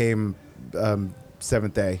became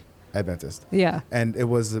Seventh-day Adventist. Yeah. And it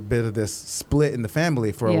was a bit of this split in the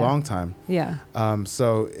family for a long time. Yeah.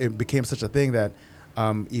 So it became such a thing that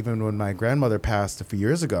even when my grandmother passed a few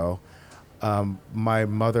years ago, my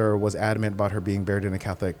mother was adamant about her being buried in a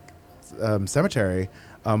Catholic cemetery.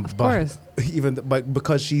 Of course. But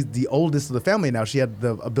because she's the oldest of the family now, she had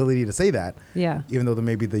the ability to say that. Yeah. Even though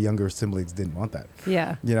maybe the younger siblings didn't want that.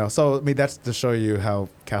 Yeah. So I mean, that's to show you how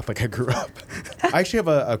Catholic I grew up. I actually have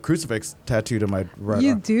a crucifix tattooed on my right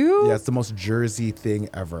You arm. do? Yeah, it's the most Jersey thing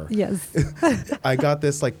ever. Yes. I got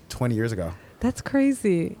this like 20 years ago. That's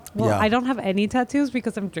crazy. Well, Yeah. I don't have any tattoos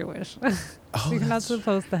because I'm Jewish. Oh, You're not that's-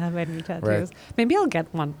 supposed to have any tattoos. Right. Maybe I'll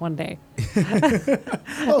get one day.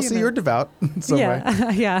 Oh, so know. you're devout in some way.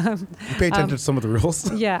 Yeah. Yeah. You pay attention to some of the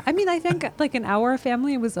rules. Yeah. I mean, I think like in our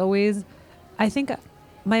family, it was always, I think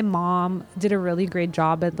my mom did a really great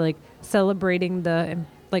job at like celebrating the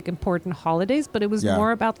like important holidays, but it was Yeah.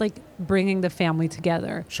 more about like bringing the family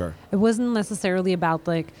together. Sure. It wasn't necessarily about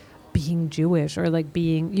like being Jewish or like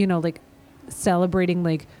being, like celebrating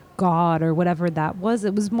like God or whatever that was.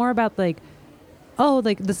 It was more about like, oh,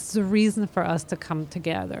 like this is a reason for us to come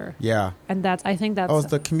together. Yeah. And I think that's, Oh,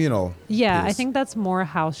 it's the communal. yeah, I piece. think that's more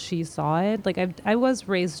how she saw it. Like I was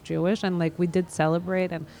raised Jewish and like we did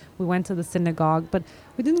celebrate and we went to the synagogue, but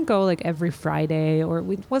we didn't go like every Friday or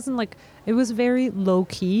it wasn't like, it was very low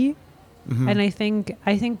key. Mhm. And I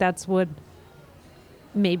think that's what,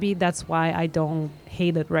 maybe that's why I don't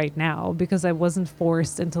hate it right now, because I wasn't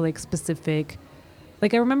forced into like specific,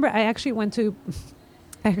 like I remember I actually went to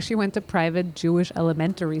private Jewish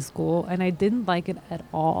elementary school and I didn't like it at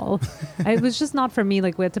all. It was just not for me.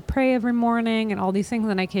 Like we had to pray every morning and all these things.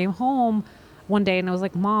 And I came home one day and I was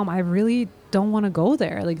like, Mom, I really don't want to go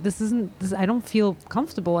there. Like I don't feel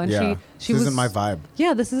comfortable. And Yeah. she This was isn't my vibe.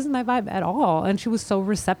 Yeah, this isn't my vibe at all. And she was so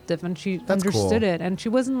receptive and she That's understood cool. it. And she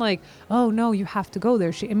wasn't like, oh no, you have to go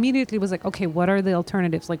there. She immediately was like, okay, what are the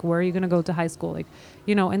alternatives? Like, where are you going to go to high school? Like,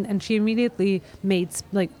 and she immediately made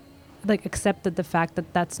like accepted the fact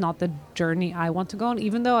that that's not the journey I want to go on,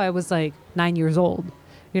 even though I was like 9 years old,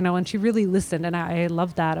 and she really listened. And I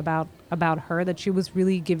love that about her, that she was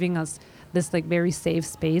really giving us this like very safe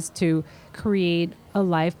space to create a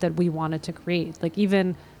life that we wanted to create. Like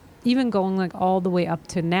even going like all the way up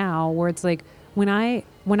to now, where it's like when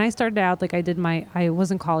I started out, like I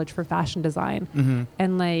was in college for fashion design,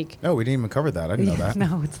 and like Oh, we didn't even cover that. I didn't know that.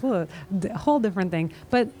 no, it's a whole different thing.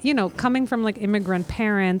 But coming from like immigrant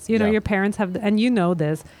parents, Yeah. your parents have, and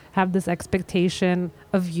have this expectation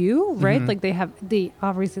of you, right? Like they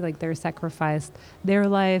obviously like they're sacrificed their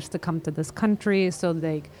lives to come to this country, so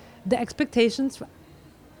like the expectations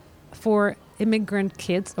for immigrant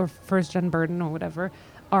kids or first gen burden or whatever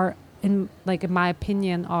are, in my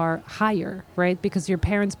opinion, are higher, right? Because your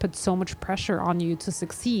parents put so much pressure on you to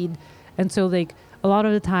succeed. And so like a lot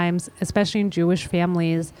of the times, especially in Jewish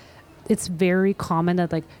families, it's very common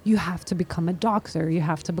that like you have to become a doctor, you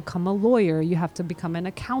have to become a lawyer, you have to become an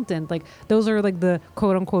accountant. Like those are like the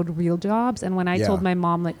quote unquote real jobs. And when I told my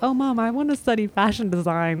mom like, oh mom, I want to study fashion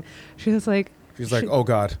design, she was like, She's like, oh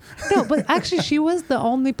God. no, but actually she was the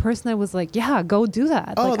only person that was like, yeah, go do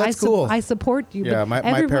that. Oh, like, that's cool. I support you. Yeah, But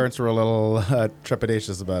my parents were a little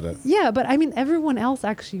trepidatious about it. yeah, but I mean, everyone else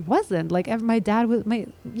actually wasn't. Like, my dad was, my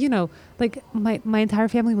entire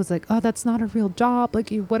family was like, oh, that's not a real job. Like,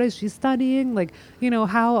 what is she studying? Like,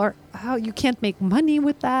 how you can't make money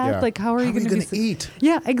with that? Yeah. Like, how are you going to eat?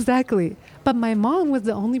 Yeah, exactly. But my mom was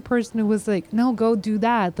the only person who was like, no, go do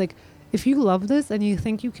that. Like, if you love this and you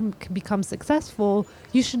think you can become successful,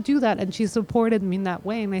 you should do that. And she supported me in that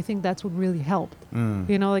way. And I think that's what really helped.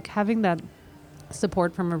 Like having that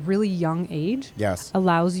support from a really young age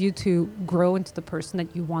allows you to grow into the person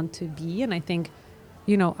that you want to be. And I think,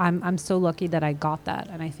 I'm so lucky that I got that.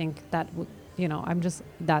 And I think that, I'm just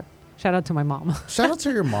that. Shout out to my mom. Shout out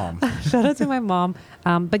to your mom. Shout out to my mom.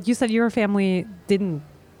 But you said your family didn't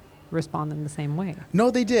respond in the same way.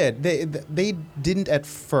 No, they did. They didn't at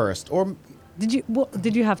first. Or did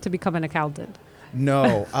you have to become an accountant?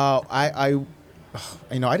 No. I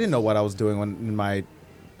didn't know what I was doing when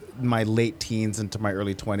in my late teens into my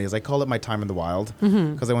early 20s. I call it my time in the wild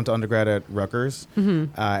because I went to undergrad at Rutgers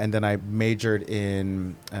and then I majored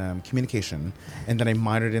in communication and then I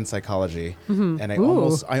minored in psychology and I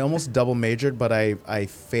almost double majored, but I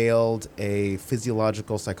failed a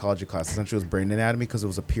physiological psychology class. Essentially, it was brain anatomy because it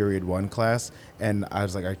was a period 1 class, and I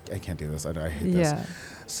was like, I can't do this. I hate this.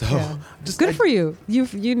 So just good for you.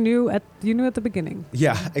 You knew at the beginning.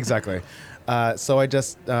 Yeah, exactly. So I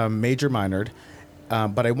just minored.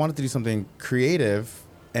 But I wanted to do something creative,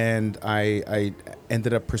 and I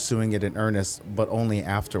ended up pursuing it in earnest, but only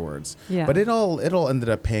afterwards. Yeah. But it all ended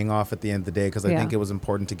up paying off at the end of the day because I think it was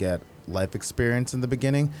important to get life experience in the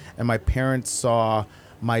beginning. And my parents saw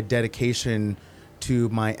my dedication to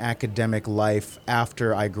my academic life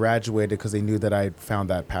after I graduated because they knew that I found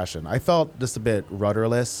that passion. I felt just a bit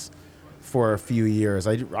rudderless for a few years.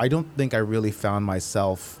 I don't think I really found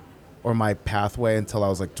myself or my pathway until I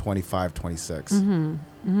was like 25, 26.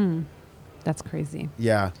 That's crazy.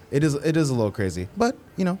 Yeah, it is a little crazy. But,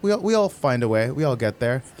 we all find a way. We all get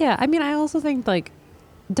there. Yeah, I mean, I also think like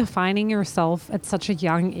defining yourself at such a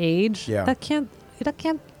young age, that can't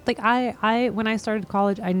like I when I started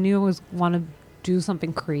college, I knew I was want to do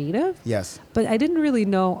something creative. Yes. But I didn't really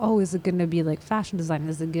know, is it going to be like fashion design?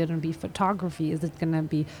 Is it going to be photography? Is it going to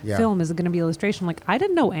be film? Is it going to be illustration? Like, I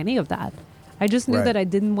didn't know any of that. I just knew that I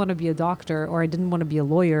didn't want to be a doctor or I didn't want to be a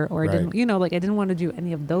lawyer or I didn't, I didn't want to do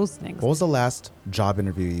any of those things. What was the last job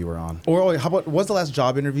interview you were on? Or how about, what was the last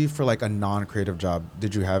job interview for like a non-creative job?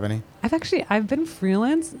 Did you have any? I've been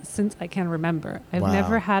freelance since I can remember. I've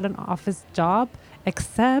never had an office job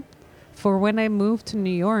except for when I moved to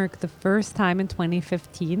New York the first time in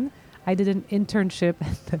 2015. I did an internship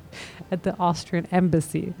at the Austrian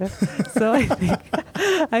embassy. So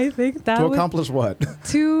I think that to accomplish what?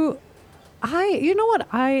 So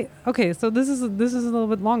this is a little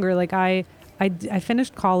bit longer. Like I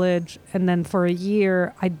finished college and then for a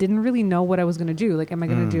year I didn't really know what I was going to do. Like, am I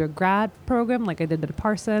going to do a grad program? Like I did at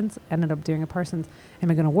Parsons, ended up doing a Parsons. Am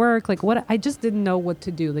I going to work? Like what? I just didn't know what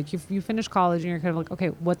to do. Like you finish college and you're kind of like, okay,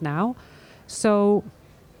 what now? So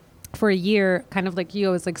for a year, kind of like you,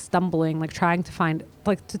 I was like stumbling, like trying to find,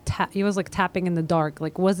 like to tap. He was like tapping in the dark.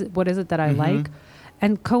 Like, what is it that I like?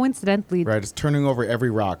 And coincidentally, it's turning over every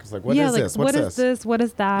rock. It's like, what is this? What is this? What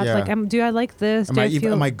is that? Yeah. Like, do I like this?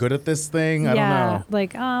 Am I good at this thing? I don't know.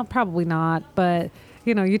 Like, probably not. But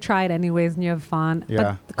you try it anyways, and you have fun.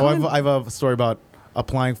 Yeah. I have a story about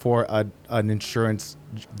applying for an insurance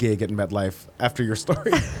gig at MetLife after your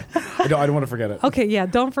story. I don't want to forget it. Okay, yeah,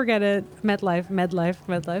 don't forget it.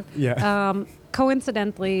 MetLife. Yeah.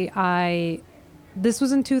 Coincidentally, this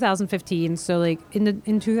was in 2015. So like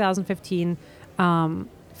in 2015.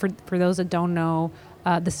 For those that don't know,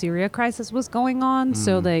 the Syria crisis was going on.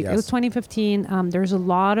 So like it was 2015. There's a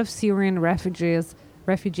lot of Syrian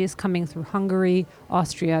refugees coming through Hungary,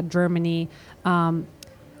 Austria, Germany. And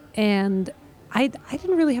I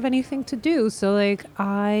didn't really have anything to do. So like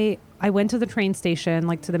I went to the train station,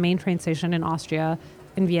 like to the main train station in Austria,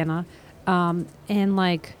 in Vienna, and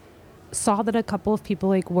like saw that a couple of people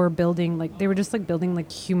like were building, like they were just like building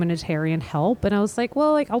like humanitarian help. And I was like,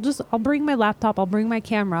 well, like I'll bring my laptop, I'll bring my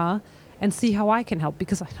camera and see how I can help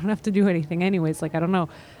because I don't have to do anything anyways. Like, I don't know.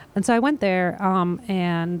 And so I went there,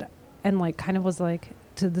 and like kind of was like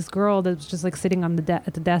to this girl that was just like sitting on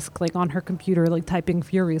at the desk, like on her computer, like typing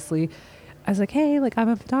furiously. I was like, hey, like I'm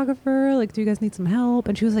a photographer. Like, do you guys need some help?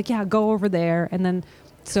 And she was like, yeah, go over there. And then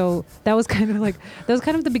So that was kind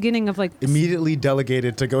of the beginning of like Immediately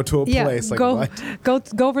delegated to go to a place. Like, go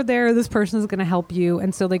what? go over there. This person is going to help you.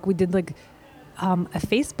 And so like we did like a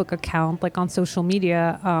Facebook account like on social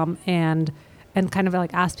media and kind of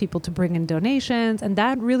like asked people to bring in donations, and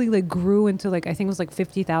that really like grew into like I think it was like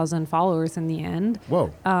 50,000 followers in the end.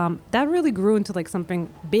 Whoa. That really grew into like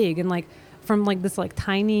something big, and like from like this like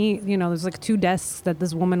tiny, there's like 2 desks that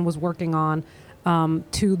this woman was working on.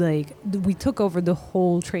 To like we took over the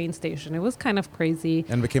whole train station. It was kind of crazy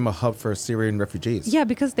And became a hub for Syrian refugees. Yeah,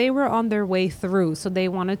 because they were on their way through, so they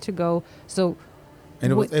wanted to go. So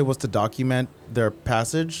And it was to document their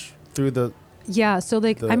passage through the so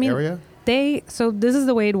like area? So this is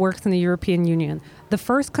the way it works in the European Union. The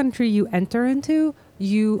first country you enter into,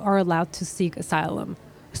 you are allowed to seek asylum.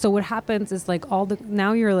 So what happens is like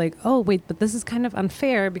now you're like, oh wait, but this is kind of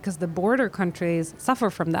unfair because the border countries suffer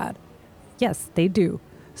from that. Yes, they do.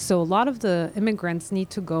 So a lot of the immigrants need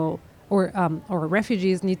to go, or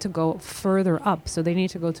refugees need to go further up. So they need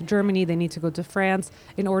to go to Germany, they need to go to France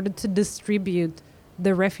in order to distribute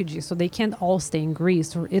the refugees. So they can't all stay in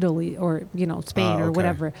Greece or Italy or Spain or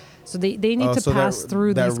whatever. So they need to pass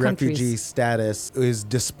through these countries. That refugee status is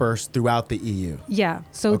dispersed throughout the EU. Yeah.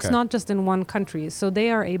 So it's not just in one country. So they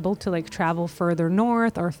are able to like travel further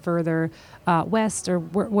north or further west or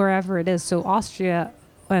wherever it is. So Austria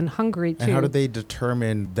and Hungary too. And how do they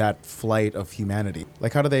determine that flight of humanity?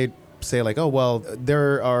 Like, how do they say like, oh, well,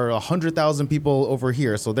 there are 100,000 people over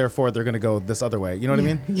here, so therefore they're going to go this other way. You know what I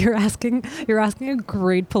mean? You're asking a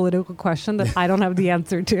great political question that I don't have the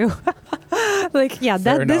answer to.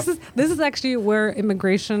 This is actually where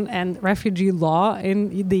immigration and refugee law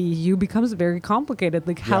in the EU becomes very complicated.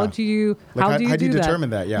 Like, how do you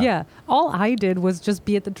determine that? Yeah. All I did was just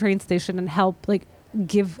be at the train station and help like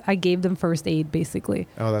I gave them first aid basically.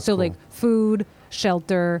 Oh, that's so cool. Like food,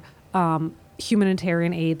 shelter,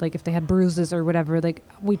 humanitarian aid, like if they had bruises or whatever, like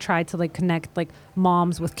we tried to like connect like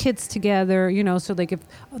moms with kids together, so like if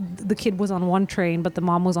the kid was on one train but the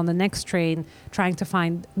mom was on the next train trying to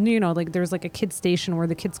find, like there's like a kid station where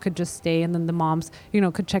the kids could just stay and then the moms,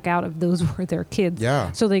 could check out if those were their kids.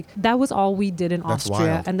 Yeah. So like that was all we did in That's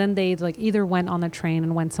Austria. wild. And then they like either went on a train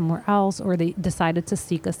and went somewhere else or they decided to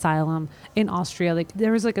seek asylum in Austria. Like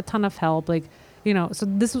there was like a ton of help, like, so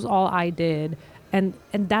this was all I did. And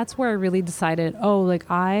that's where I really decided, like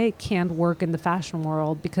I can't work in the fashion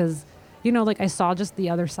world because, like I saw just the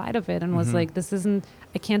other side of it and was like,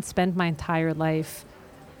 I can't spend my entire life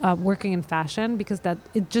working in fashion because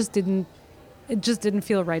it just didn't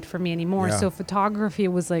feel right for me anymore. Yeah. So photography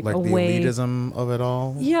was like a the way. elitism of it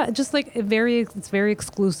all. Yeah, just like it's very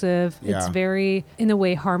exclusive. Yeah. It's very, in a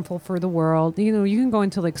way, harmful for the world. You can go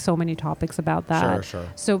into like so many topics about that. Sure.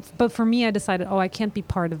 So, but for me, I decided, I can't be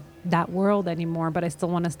part of that world anymore, but I still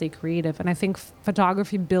want to stay creative. And I think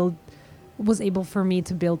photography was able for me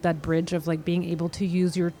to build that bridge of like being able to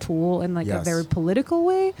use your tool in like a very political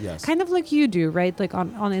way, kind of like you do, right? Like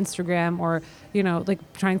on Instagram or,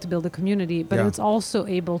 like trying to build a community, but it's also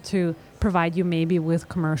able to provide you maybe with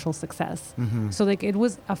commercial success. Mm-hmm. So like it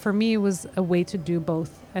was, for me, it was a way to do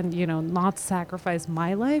both and, not sacrifice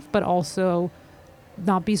my life, but also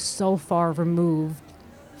not be so far removed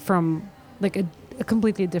from like a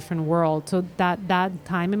completely different world. So that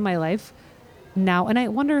time in my life now, and I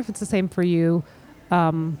wonder if it's the same for you,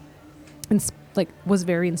 was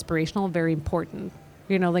very inspirational, very important.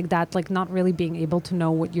 Like that, like not really being able to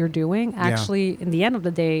know what you're doing. Actually, in the end of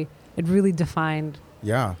the day, it really defined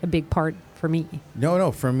a big part for me.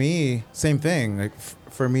 No, for me, same thing. Like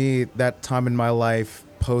for me, that time in my life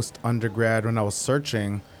post undergrad when I was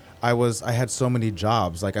searching, I had so many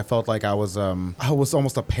jobs. Like I felt like I was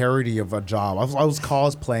almost a parody of a job. I was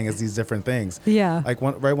cosplaying as these different things. Yeah. Like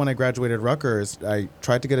right when I graduated Rutgers, I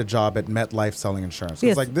tried to get a job at MetLife selling insurance.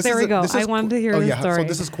 Yes, I was like, there we go. I wanted to hear this story. So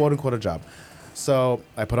this is quote unquote a job. So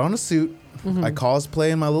I put on a suit. Mm-hmm. I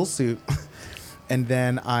cosplay in my little suit. And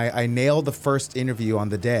then I nailed the first interview on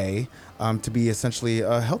the day to be essentially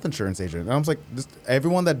a health insurance agent. And I was like,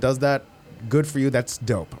 everyone that does that, good for you. That's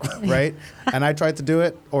dope, right? And I tried to do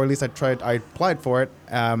it, or at least I applied for it,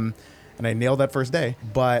 and I nailed that first day.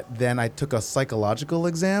 But then I took a psychological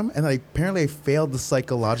exam, and apparently I failed the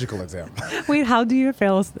psychological exam. Wait, how do you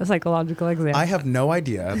fail a psychological exam? I have no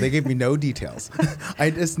idea. They gave me no details. I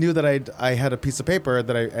just knew that I had a piece of paper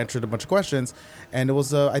that I answered a bunch of questions, and it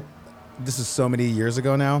was this is so many years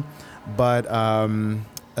ago now, but I'm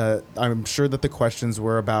sure that the questions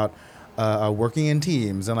were about working in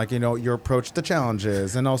teams and your approach to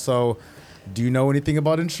challenges, and also, do you know anything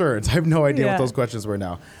about insurance? I have no idea what those questions were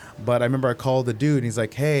now. But I remember I called the dude and he's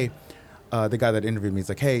like, hey, the guy that interviewed me, he's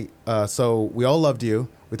like, hey, so we all loved you.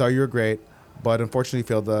 We thought you were great. but unfortunately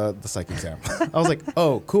failed the psych exam. I was like,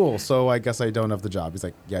 oh, cool. So I guess I don't have the job. He's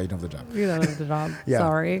like, yeah, you don't have the job. You don't have the job. Yeah.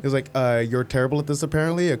 Sorry. He was like, you're terrible at this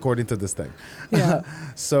apparently, according to this thing. Yeah.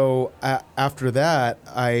 So after that,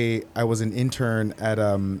 I was an intern at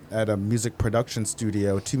a music production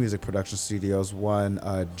studio, 2 music production studios, one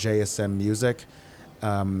JSM Music,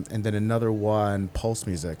 and then another one, Pulse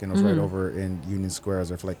Music, and it was right over in Union Square. I was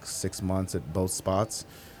there for like 6 months at both spots.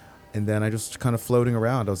 And then I just kind of floating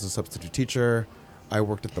around. I was a substitute teacher. I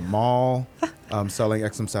worked at the mall, selling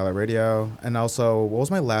XM Satellite Radio. And also, what was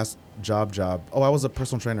my last job? Oh, I was a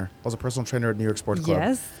personal trainer. I was a personal trainer at New York Sports Club.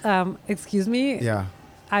 Yes. Excuse me. Yeah.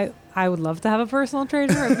 I would love to have a personal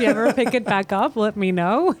trainer. If you ever pick it back up, let me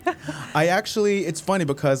know. It's funny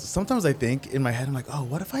because sometimes I think in my head, I'm like, oh,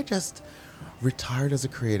 what if I just retired as a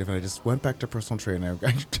creative and I just went back to personal training?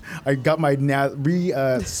 I got my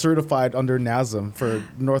certified under NASM for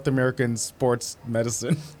North American Sports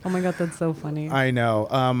Medicine. Oh my God, that's so funny. I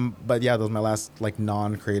know. But yeah, that was my last like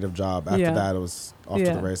non-creative job. After that, it was off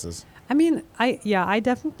to the races. I mean, I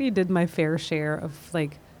definitely did my fair share of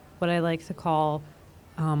like what I like to call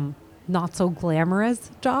not so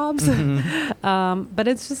glamorous jobs. But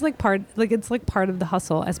it's just like part of the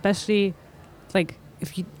hustle, especially like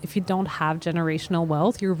if you don't have generational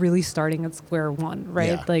wealth, you're really starting at square one, right?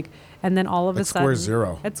 Yeah. Like, and then all of a sudden,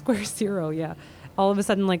 at square zero, yeah. All of a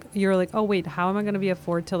sudden, like you're like, oh wait, how am I going to be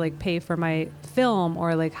afford to like pay for my film,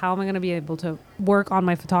 or like how am I going to be able to work on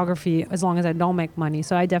my photography as long as I don't make money?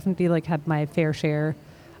 So I definitely like had my fair share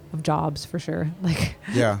of jobs for sure. Like,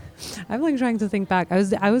 yeah, I'm like trying to think back.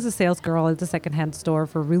 I was a sales girl at the secondhand store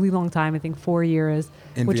for a really long time. I think 4 years.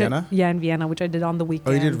 In Vienna? In Vienna, which I did on the weekends.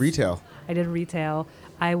 Oh, you did retail? I did retail.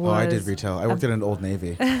 I did retail. I worked at an Old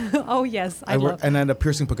Navy. Oh yes, I worked, and then a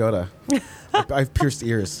piercing pagoda. I've pierced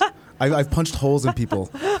ears. I've punched holes in people.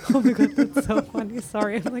 Oh my God, that's so funny.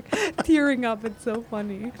 Sorry, I'm like tearing up. It's so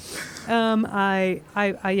funny. I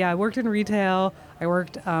worked in retail. I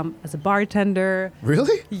worked as a bartender.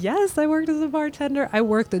 Really? Yes, I worked as a bartender. I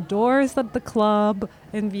worked the doors at the club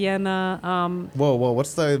in Vienna. Whoa,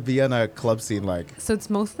 what's the Vienna club scene like? So it's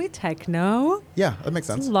mostly techno. Yeah, that makes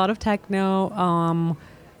sense. It's a lot of techno.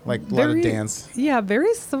 Like a lot of dance. Yeah,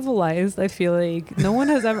 very civilized, I feel like. No one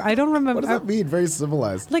has ever, I don't remember. What does that mean, very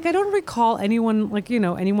civilized? Like, I don't recall anyone, like,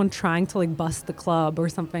 anyone trying to, like, bust the club or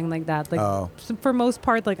something like that. Like, for most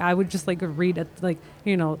part, like, I would just, like, read it, like,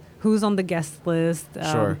 who's on the guest list.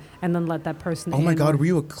 Sure. And then let that person in. Oh, my God, were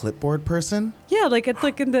you a clipboard person? Yeah, like, it's,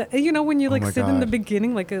 like, in the, when you, like, sit God. in the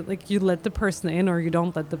beginning, like, you let the person in or you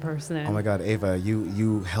don't let the person in. Oh, my God, Ava,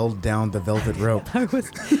 you held down the velvet rope. I was,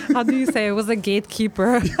 how do you say? I was a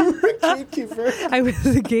gatekeeper. Gatekeeper. I was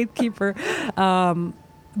a gatekeeper.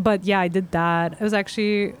 But yeah, I did that. It was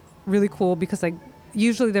actually really cool because like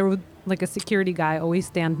usually there would like a security guy always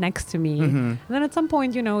stand next to me. Mm-hmm. And then at some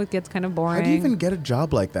point, it gets kind of boring. How do you even get a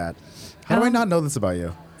job like that? How do I not know this about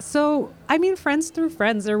you? So, I mean, friends through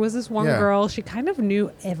friends. There was this one girl, she kind of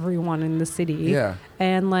knew everyone in the city. Yeah.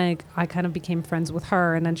 And like, I kind of became friends with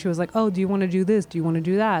her. And then she was like, oh, do you want to do this? Do you want to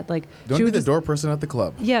do that? Like, do you want to be the door person at the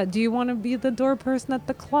club? Yeah. Do you want to be the door person at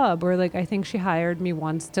the club? Or like, I think she hired me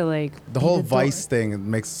once to like. The whole Vice thing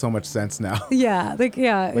makes so much sense now. Yeah. Like,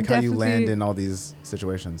 yeah. Like how you land in all these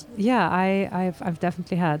situations. Yeah. I've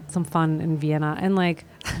definitely had some fun in Vienna. And like,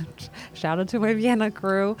 shout out to my Vienna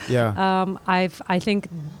crew. Yeah. I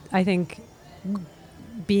think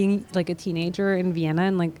being like a teenager in Vienna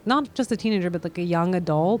and like not just a teenager but like a young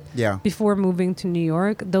adult before moving to New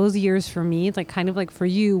York, those years for me, like kind of like for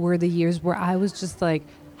you, were the years where I was just like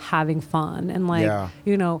having fun and like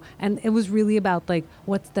and it was really about like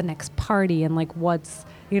what's the next party and like what's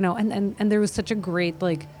and there was such a great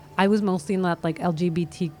like I was mostly in that like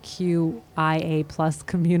LGBTQIA plus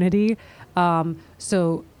community,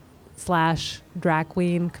 so / drag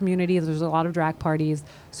queen community. There's a lot of drag parties,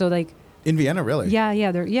 so like in Vienna, really?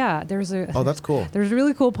 Yeah. There's a. Oh, that's cool. There's a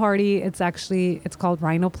really cool party. It's called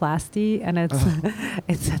Rhinoplasty, and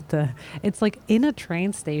it's like in a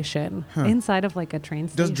train station, inside of like a train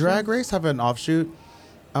station. Does Drag Race have an offshoot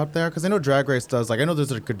out there? Because I know Drag Race does. Like I know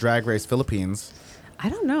there's like a Drag Race Philippines. I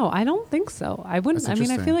don't know. I don't think so. I wouldn't. I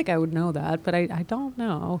mean, I feel like I would know that, but I don't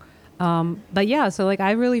know. But yeah, so like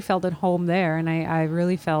I really felt at home there, and I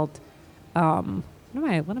really felt.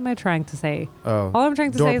 What am I trying to say? Oh, all I'm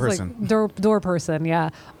trying to say person. Is like door person.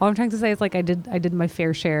 Yeah. All I'm trying to say is like I did my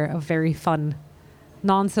fair share of very fun,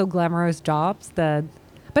 non so glamorous jobs. But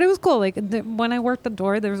it was cool. Like when I worked the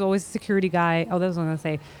door, there was always a security guy. Oh, that was what I was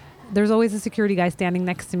gonna say. There's always a security guy standing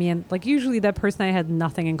next to me, and like usually that person I had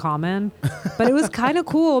nothing in common, but it was kind of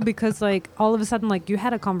cool because like all of a sudden like you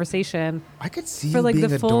had a conversation. I could see for you like being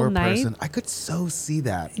the a full door night. person. I could so see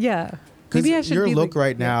that. Yeah. Because Maybe I should your be look like-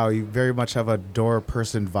 right now, you very much have a door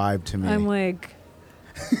person vibe to me. I'm like,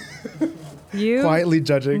 you Quietly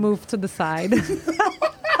judging. move to the side.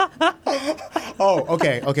 Oh,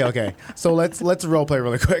 okay. So let's role play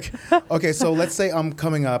really quick. Okay, so let's say I'm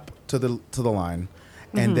coming up to the line,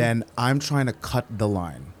 and then I'm trying to cut the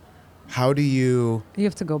line. How do you You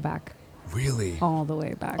have to go back. really? All the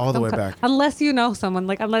way back. All the Don't way cut- back. Unless you know someone,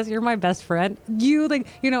 like, unless you're my best friend, you, like,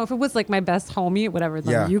 you know, if it was like my best homie, whatever,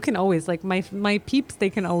 then Yeah. you can always, like, my peeps, they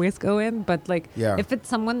can always go in. But, like, Yeah. if it's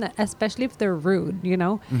someone that, especially if they're rude, you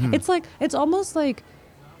know, it's like, it's almost like,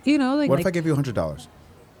 you know, like, What if I give you $100?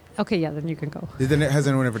 okay, yeah, then you can go. Has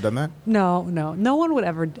anyone ever done that? No one would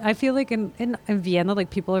ever. I feel like in Vienna,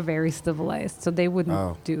 like, people are very civilized, so they wouldn't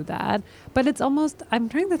Oh. do that. But it's almost, I'm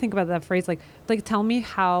trying to think about that phrase, like tell me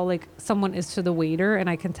how, like, someone is to the waiter, and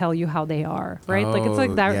I can tell you how they are, right? Like, it's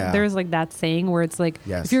like Oh, that. yeah. There's like that saying where it's like,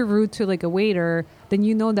 Yes. if you're rude to like a waiter, then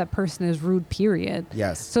you know that person is rude, period.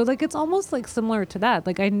 Yes. So, like, it's almost like similar to that.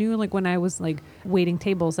 Like, I knew, like, when I was like waiting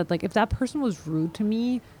tables, that, like, if that person was rude to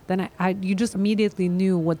me, then you just immediately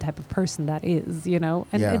knew what type of person that is, you know?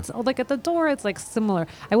 And Yeah. it's like at the door, it's like similar.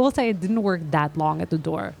 I will say it didn't work that long at the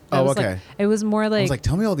door. Oh, was, like- okay. it was more I like, was like,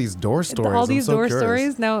 tell me all these door stories. all I'm these so door curious.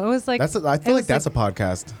 stories. No, it was like, I feel like that's a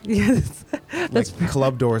podcast. yes, Like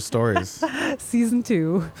club door stories. season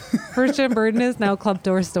 2. First Jim Burden is now Club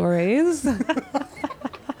Door Stories.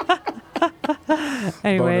 Bonus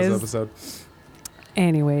Anyways, episode.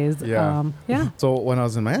 Yeah. yeah. So when I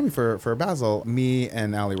was in Miami for Basel, me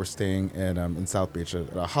and Allie were staying in South Beach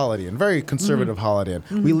at a Holiday Inn, very conservative Holiday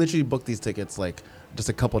Inn. We literally booked these tickets like just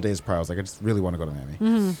a couple days prior. I was like, I just really want to go to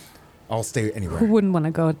Miami. I'll stay Who anywhere. wouldn't want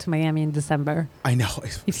to go to Miami in December I know.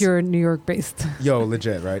 if you're New York based? Yo,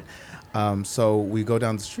 legit, right? So we go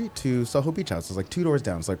down the street to Soho Beach House. It's like 2 doors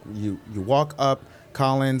down. It's like you walk up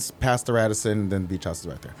Collins, past the Radisson, then the beach house is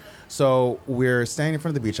right there. So we're standing in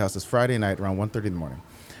front of the beach house. It's Friday night around 1:30 in the morning.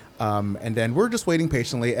 And then we're just waiting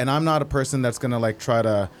patiently. And I'm not a person that's going to like try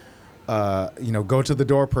to, go to the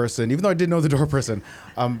door person. Even though I did know the door person,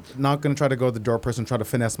 I'm not going to try to go to the door person, try to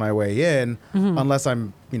finesse my way in unless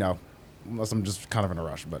I'm just kind of in a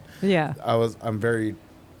rush. But Yeah.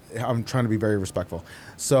 I'm trying to be very respectful.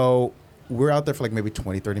 So we're out there for like maybe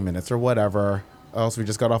 20, 30 minutes or whatever. Else we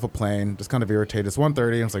just got off a plane, just kind of irritated. It's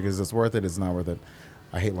 1:30. And it's like, is this worth it? Is it not worth it?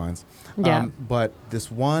 I hate lines. Yeah. But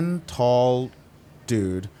this one tall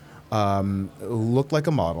dude looked like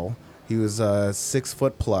a model. He was 6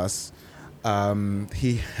 foot plus.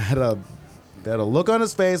 He had a look on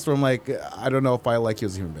his face where I'm like, I don't know if I like you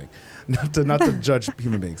as a human being. Not to judge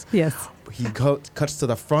human beings. Yes. He cuts to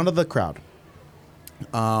the front of the crowd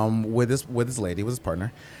with his lady, with his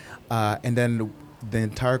partner, and then the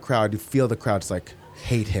entire crowd. You feel the crowd just like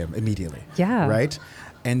hate him immediately. Yeah. Right.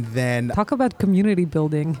 And then Talk about community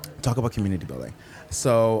building. talk about community building.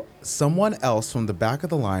 So someone else from the back of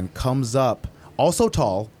the line comes up, also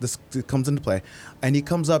tall. This comes into play, and he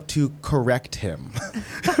comes up to correct him.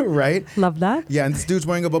 Right. Love that. Yeah, and this dude's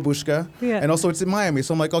wearing a babushka. Yeah. And also it's in Miami.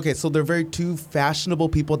 So I'm like, okay, so they're very two fashionable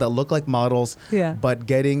people that look like models, Yeah. but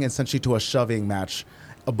getting essentially to a shoving match.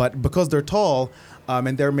 But because they're tall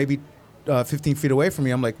and they're maybe 15 feet away from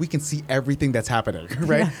me, I'm like, we can see everything that's happening,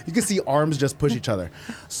 right? Yeah. You can see arms just push each other.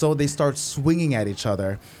 So they start swinging at each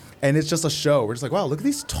other. And it's just a show. We're just like, wow, look at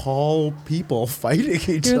these tall people fighting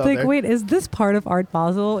each You're other. like, wait, is this part of Art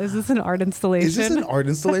Basel? Is this an art installation? Is this an art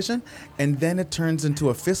installation? And then it turns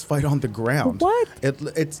into a fist fight on the ground. What?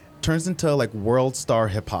 It turns into like world star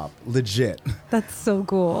hip hop, legit. That's so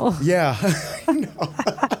cool. Yeah. I know.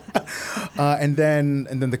 And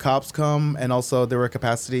then the cops come, and also there were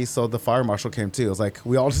capacity, so the fire marshal came too. It was like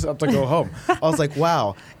we all just have to go home. I was like,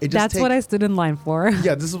 wow. That's what I stood in line for.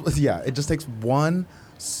 Yeah, it just takes one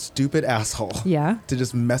stupid asshole. Yeah. To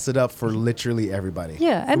just mess it up for literally everybody.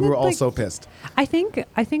 Yeah, and we were it's all like- so pissed. I think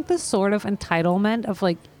the sort of entitlement of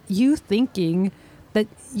like you thinking that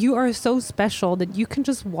you are so special that you can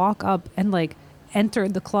just walk up and like enter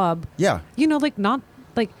the club. Yeah. You know, like not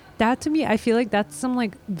like that to me, I feel like that's some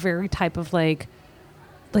like very type of like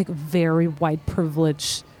very white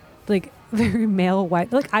privilege, like very male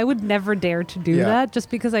white. Like I would never dare to do Yeah. that just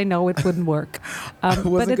because I know it wouldn't work. I But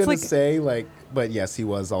wasn't it's gonna like, say like, but yes, he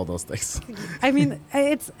was all those things. I mean,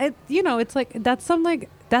 it's like that's some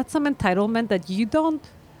entitlement that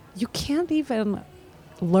you can't even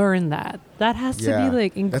learn that. That has to Yeah, be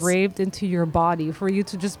like that's- engraved into your body for you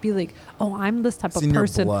to just be like, oh, I'm this type It's of in your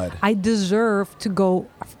person. blood. I deserve to go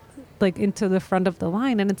like into the front of the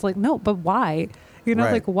line. And it's like, no, but why? You know,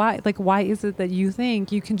 Right. why is it that you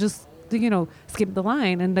think you can just, skip the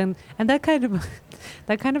line? And that kind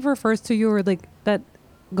of refers to your like that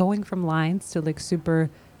going from lines to like super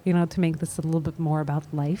to make this a little bit more about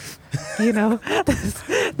life,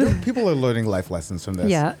 People are learning life lessons from this.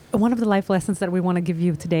 Yeah. One of the life lessons that we want to give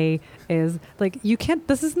you today is like,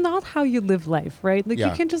 this is not how you live life, right? Like you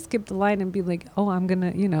can't just skip the line and be like, oh, I'm going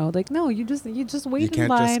to, like, no, you just wait in line. You can't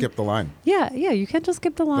just skip the line. Yeah. You can't just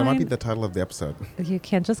skip the line. That might be the title of the episode. You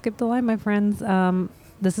can't just skip the line, my friends.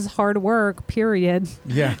 This is hard work, period.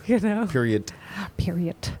 Yeah. Period.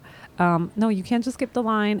 No, you can't just skip the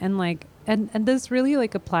line. And like, and this really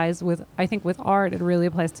like applies I think with art, it really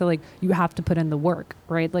applies to like, you have to put in the work,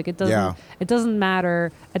 right? Like it doesn't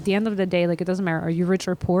matter at the end of the day, like it doesn't matter. Are you rich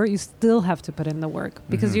or poor? You still have to put in the work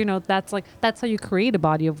because, that's how you create a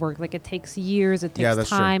body of work. Like it takes years, it takes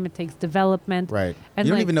time, it takes development. Right. And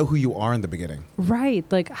you don't even know who you are in the beginning. Right.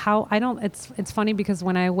 Like it's funny because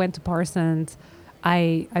when I went to Parsons,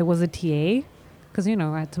 I was a TA because,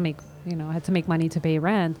 I had to make money to pay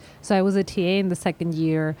rent. So I was a TA in the second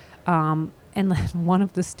year. And then one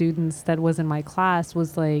of the students that was in my class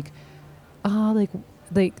was like,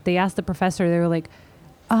 they asked the professor, they were like,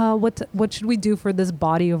 what should we do for this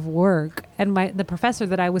body of work? And the professor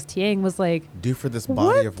that I was TAing was like, do for this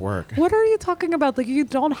body of work. What are you talking about? Like, you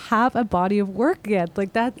don't have a body of work yet.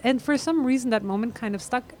 Like that. And for some reason, that moment kind of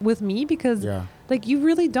stuck with me because like, you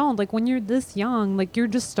really don't. Like when you're this young, like you're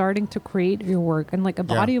just starting to create your work, and like a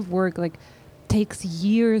body of work, like takes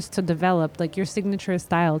years to develop. Like your signature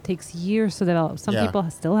style takes years to develop. Some people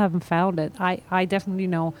still haven't found it. I definitely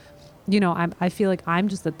know. I feel like I'm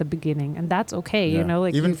just at the beginning, and that's okay.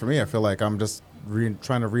 Like even for me, I feel like I'm just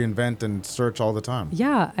trying to reinvent and search all the time.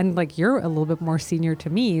 Yeah, and like you're a little bit more senior to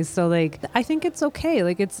me, so like I think it's okay.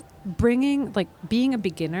 Like it's bringing, like being a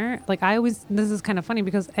beginner. Like this is kind of funny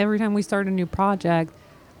because every time we start a new project,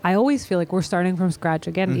 I always feel like we're starting from scratch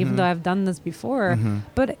again, even though I've done this before.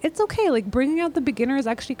 But it's okay. Like bringing out the beginner is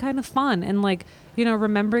actually kind of fun, and like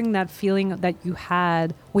remembering that feeling that you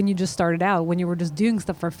had when you just started out, when you were just doing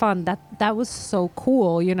stuff for fun, that was so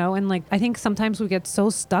cool, and like I think sometimes we get so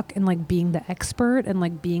stuck in like being the expert and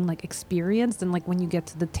like being like experienced, and like when you get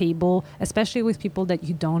to the table, especially with people that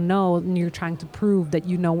you don't know and you're trying to prove that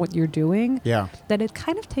you know what you're doing, that it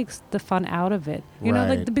kind of takes the fun out of it.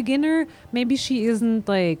 Like the beginner, maybe she isn't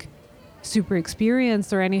like super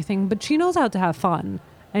experienced or anything, but she knows how to have fun.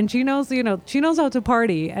 And she knows how to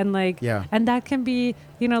party, and like, and that can be,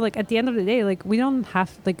 like at the end of the day, like we don't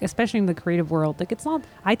have, like, especially in the creative world, like it's not,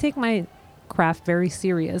 I take my craft very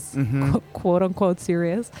serious, quote unquote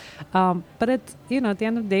serious. But it's, at the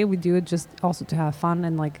end of the day, we do it just also to have fun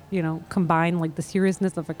and like, combine like the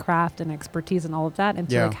seriousness of a craft and expertise and all of that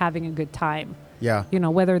into like having a good time. Yeah.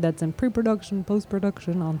 Whether that's in pre-production,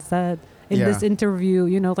 post-production, on set, in this interview,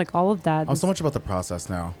 like all of that. I'm so much about the process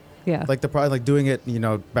now. Yeah. Like like doing it,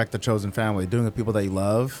 back to Chosen Family, doing it with people that you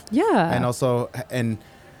love. Yeah. And also, and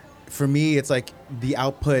for me, it's like the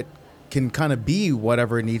output can kind of be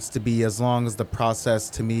whatever it needs to be as long as the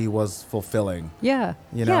process to me was fulfilling. Yeah.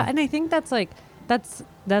 Yeah. And I think that's like, that's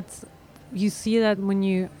you see that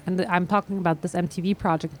when I'm talking about this MTV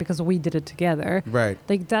project because we did it together. Right.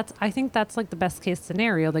 Like I think that's like the best case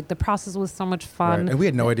scenario. Like the process was so much fun. Right. And we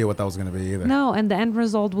had no idea what that was going to be either. No. And the end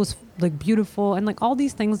result was like beautiful. And like all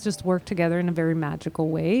these things just work together in a very magical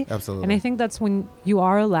way. Absolutely. And I think that's when you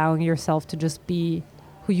are allowing yourself to just be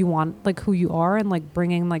who you want, like who you are, and like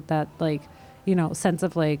bringing like that, like, sense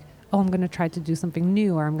of like, oh, I'm going to try to do something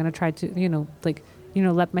new, or I'm going to try to,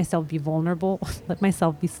 let myself be vulnerable, let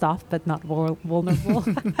myself be soft but not vulnerable.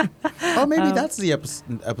 Oh, maybe that's the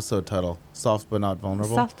episode title: "Soft but not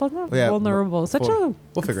vulnerable." Soft but not vulnerable.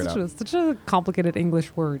 We'll figure it out. Such a complicated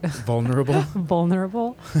English word. Vulnerable.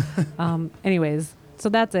 Vulnerable. Anyways, so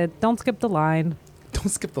that's it. Don't skip the line. Don't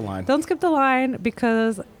skip the line. Don't skip the line,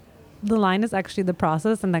 because the line is actually the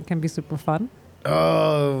process, and that can be super fun.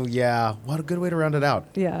 Oh yeah, what a good way to round it out.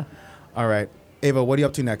 Yeah. All right, Ava, what are you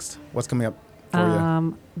up to next? What's coming up for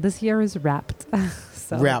you? This year is Wrapped.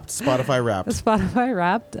 Wrapped, Spotify Wrapped. Spotify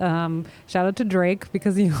Wrapped. Shout out to Drake,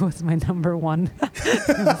 because he was my number one.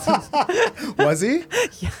 Was he?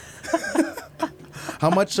 Yeah. How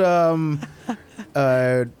much Circo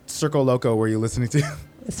Loco were you listening to?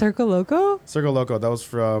 Circo Loco? Circo Loco, that was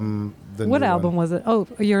from the What new album one. was it? Oh,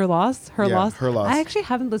 Your Loss? Her Loss? Her Loss. I actually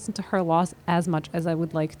haven't listened to Her Loss as much as I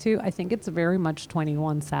would like to. I think it's very much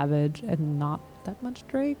 21 Savage and not that much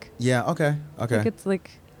Drake. Yeah, okay. Like it's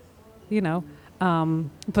like,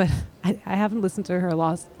 but I haven't listened to Her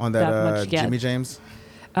Loss on that much yet. Jimmy James?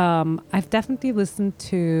 I've definitely listened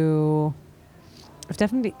to...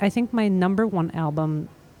 I think my number one album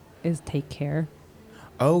is Take Care.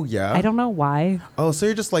 Oh, yeah? I don't know why. Oh, so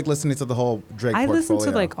you're just like listening to the whole Drake portfolio. I listened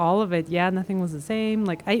to like all of it. Yeah, nothing was the same.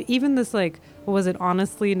 Like even this like, what was it?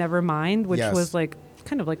 Honestly, Nevermind, which was like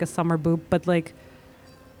kind of like a summer boop, but like,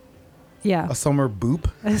 yeah, A summer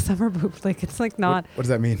boop? a summer boop. Like it's like not What does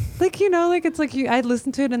that mean? like, you know, like it's like I'd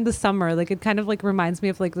listen to it in the summer. Like it kind of like reminds me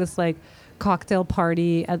of like this like cocktail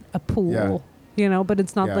party at a pool. Yeah. You know, but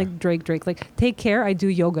it's not Yeah. like Drake. Like Take Care. I do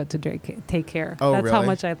yoga to Drake. Take Care. Oh, That's how really?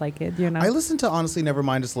 much I like it. You know. I listened to honestly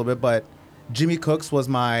Nevermind just a little bit, but Jimmy Cooks was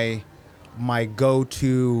my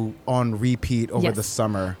go-to on repeat over Yes. the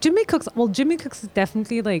summer. Jimmy Cooks. Well, Jimmy Cooks is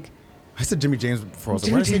definitely like I said Jimmy James before. I was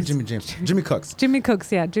like, why did I say Jimmy James? Jimmy Cooks. Jimmy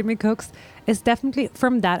Cooks. Yeah, Jimmy Cooks is definitely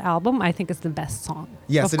from that album. I think it's the best song.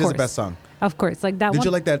 Yes, Of it is course. the best song. Of course, like that Did one.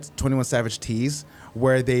 you like that 21 Savage tease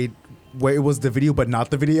where it was the video but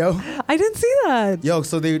not the video? I didn't see that. Yo,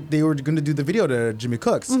 so they were going to do the video to Jimmy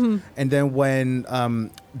Cooks. Mm-hmm. And then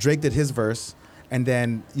when Drake did his verse, and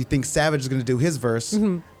then you think Savage is going to do his verse,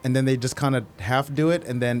 Mm-hmm. and then they just kind of half do it,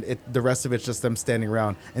 and then the rest of it's just them standing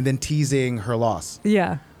around and then teasing her loss.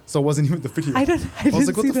 Yeah. So it wasn't even the video. I was didn't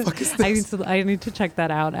like, what see the that. fuck is this? I need to check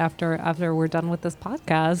that out after we're done with this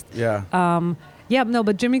podcast. Yeah. Yeah, no,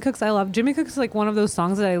 but Jimmy Cooks, I love. Jimmy Cooks is like one of those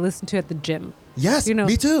songs that I listen to at the gym. Yes, You know,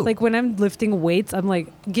 me too. Like when I'm lifting weights, I'm like,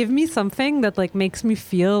 give me something that like makes me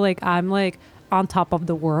feel like I'm like on top of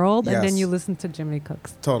the world, and Yes. then you listen to Jimmy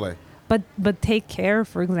Cooks. Totally. But Take Care,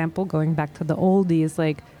 for example, going back to the oldies,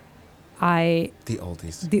 like The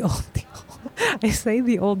oldies. I say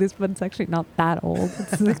the oldest, but it's actually not that old.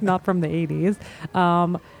 It's like not from the 80s.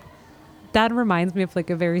 That reminds me of like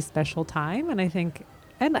a very special time, and I think,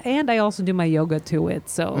 and I also do my yoga to it.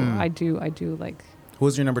 So I do like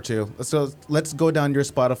Who's your number two? Let's go down your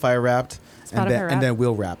Spotify Wrapped, Spotify Wrapped. and then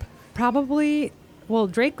we'll wrap. probably. Well,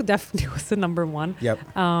 Drake definitely was the number one. Yep.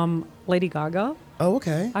 Lady Gaga. Oh,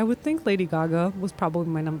 okay. I would think Lady Gaga was probably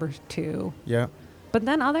my number two. Yeah. But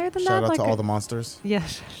then other than Shout that, out like to all the monsters. yeah,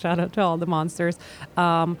 shout out to all the monsters.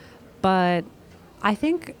 But I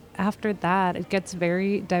think after that, it gets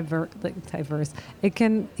very diverse. It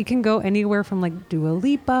can go anywhere from like Dua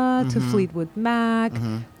Lipa to Fleetwood Mac to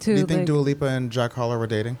Do you think like, Dua Lipa and Jack Harlow were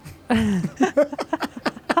dating?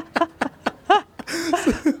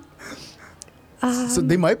 So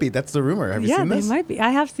they might be. That's the rumor. Have you yeah, seen they this? might be. I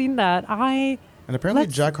have seen that. And apparently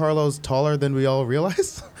Let's- Jack Harlow's taller than we all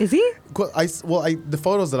realize. Is he? The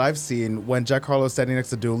photos that I've seen when Jack Harlow's standing next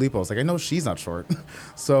to Dua Lipa, I was like, I know she's not short.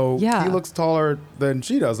 So Yeah. he looks taller than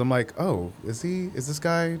she does. I'm like, oh, is this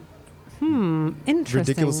guy Interesting.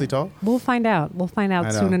 ridiculously tall? We'll find out. We'll find out I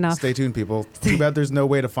know. soon enough. Stay tuned, people. Too bad there's no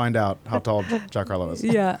way to find out how tall Jack Harlow is.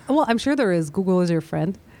 Yeah. Well, I'm sure there is. Google is your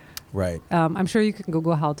friend. Right. I'm sure you can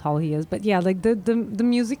Google how tall he is. But yeah, like the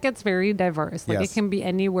music gets very diverse. Like Yes. it can be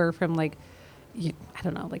anywhere from like, I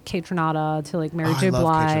don't know, like Kate Renata to like Mary Oh, I J. love Kate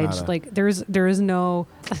Blige. Renata. Like there is no,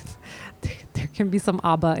 there can be some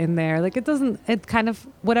ABBA in there. Like it kind of,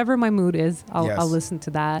 whatever my mood is, I'll Yes. listen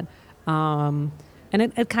to that. And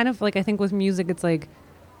it kind of like, I think with music, it's like,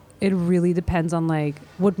 it really depends on like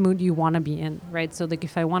what mood you want to be in, right? So like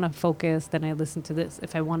if I want to focus, then I listen to this.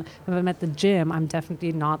 If I'm at the gym, I'm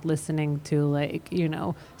definitely not listening to like, you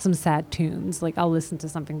know, some sad tunes. Like I'll listen to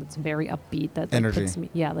something that's very upbeat that like, Energy. puts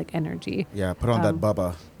me, yeah, like energy. Yeah, put on that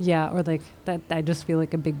Bubba. Yeah, or like that I just feel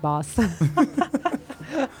like a big boss.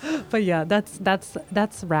 But yeah,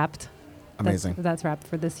 that's wrapped. Amazing. That's wrapped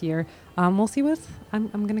for this year. We'll see what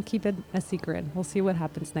I'm gonna keep it a secret. We'll see what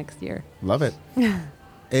happens next year. Love it.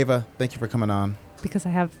 Ava, thank you for coming on. Because I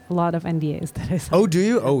have a lot of NDAs that I signed. Oh, do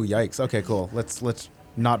you? Oh, yikes. Okay, cool. Let's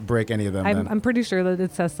not break any of them then. I'm pretty sure that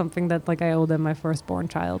it says something that like I owe them my firstborn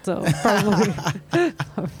child. So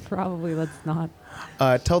probably let's not.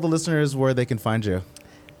 Tell the listeners where they can find you.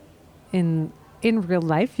 In real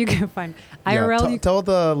life, you can find Yeah, IRL. tell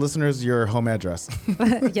the listeners your home address.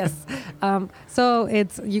 Yes. So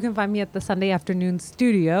you can find me at the Sunday Afternoon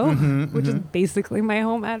Studio, which is basically my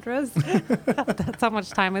home address. That's how much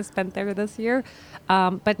time I spent there this year.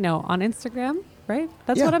 But no, on Instagram, right?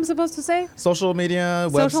 That's Yeah. what I'm supposed to say. Social media,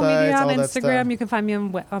 Social websites, media on all that Instagram. stuff. You can find me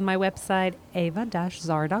on my website,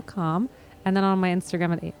 ava-zar.com. And then on my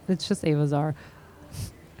Instagram, it's just Ava Zar.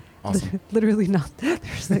 Awesome. Literally not.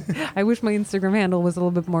 There's like, I wish my Instagram handle was a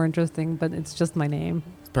little bit more interesting, but it's just my name.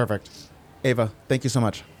 Perfect. Ava, thank you so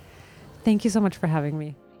much. Thank you so much for having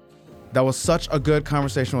me. That was such a good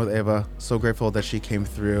conversation with Ava. So grateful that she came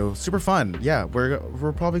through. Super fun. Yeah, we're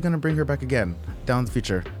probably going to bring her back again down the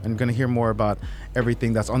future and going to hear more about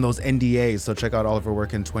everything that's on those NDAs. So check out all of her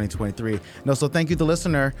work in 2023. And also thank you, the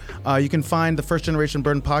listener. You can find the First Generation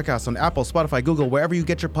Burden podcast on Apple, Spotify, Google, wherever you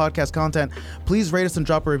get your podcast content. Please rate us and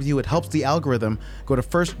drop a review. It helps the algorithm. Go to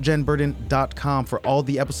firstgenburden.com for all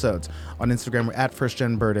the episodes. On Instagram, we're at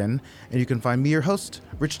firstgenburden. And you can find me, your host,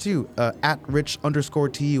 Rich2, at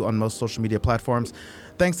Rich_TU on most social media platforms.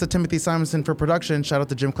 Thanks to Timothy Simonson for production. Shout out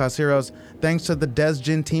to Gym Class Heroes. Thanks to the Des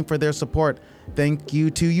Gin team for their support. Thank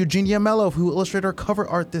you to Eugenia Mello, who illustrated our cover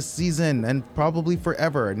art this season and probably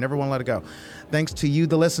forever. Never want to let it go. Thanks to you,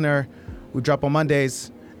 the listener. We drop on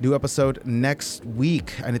Mondays. New episode next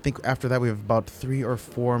week. And I think after that, we have about 3 or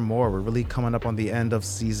 4 more. We're really coming up on the end of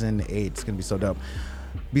season 8. It's going to be so dope.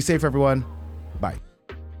 Be safe, everyone. Bye.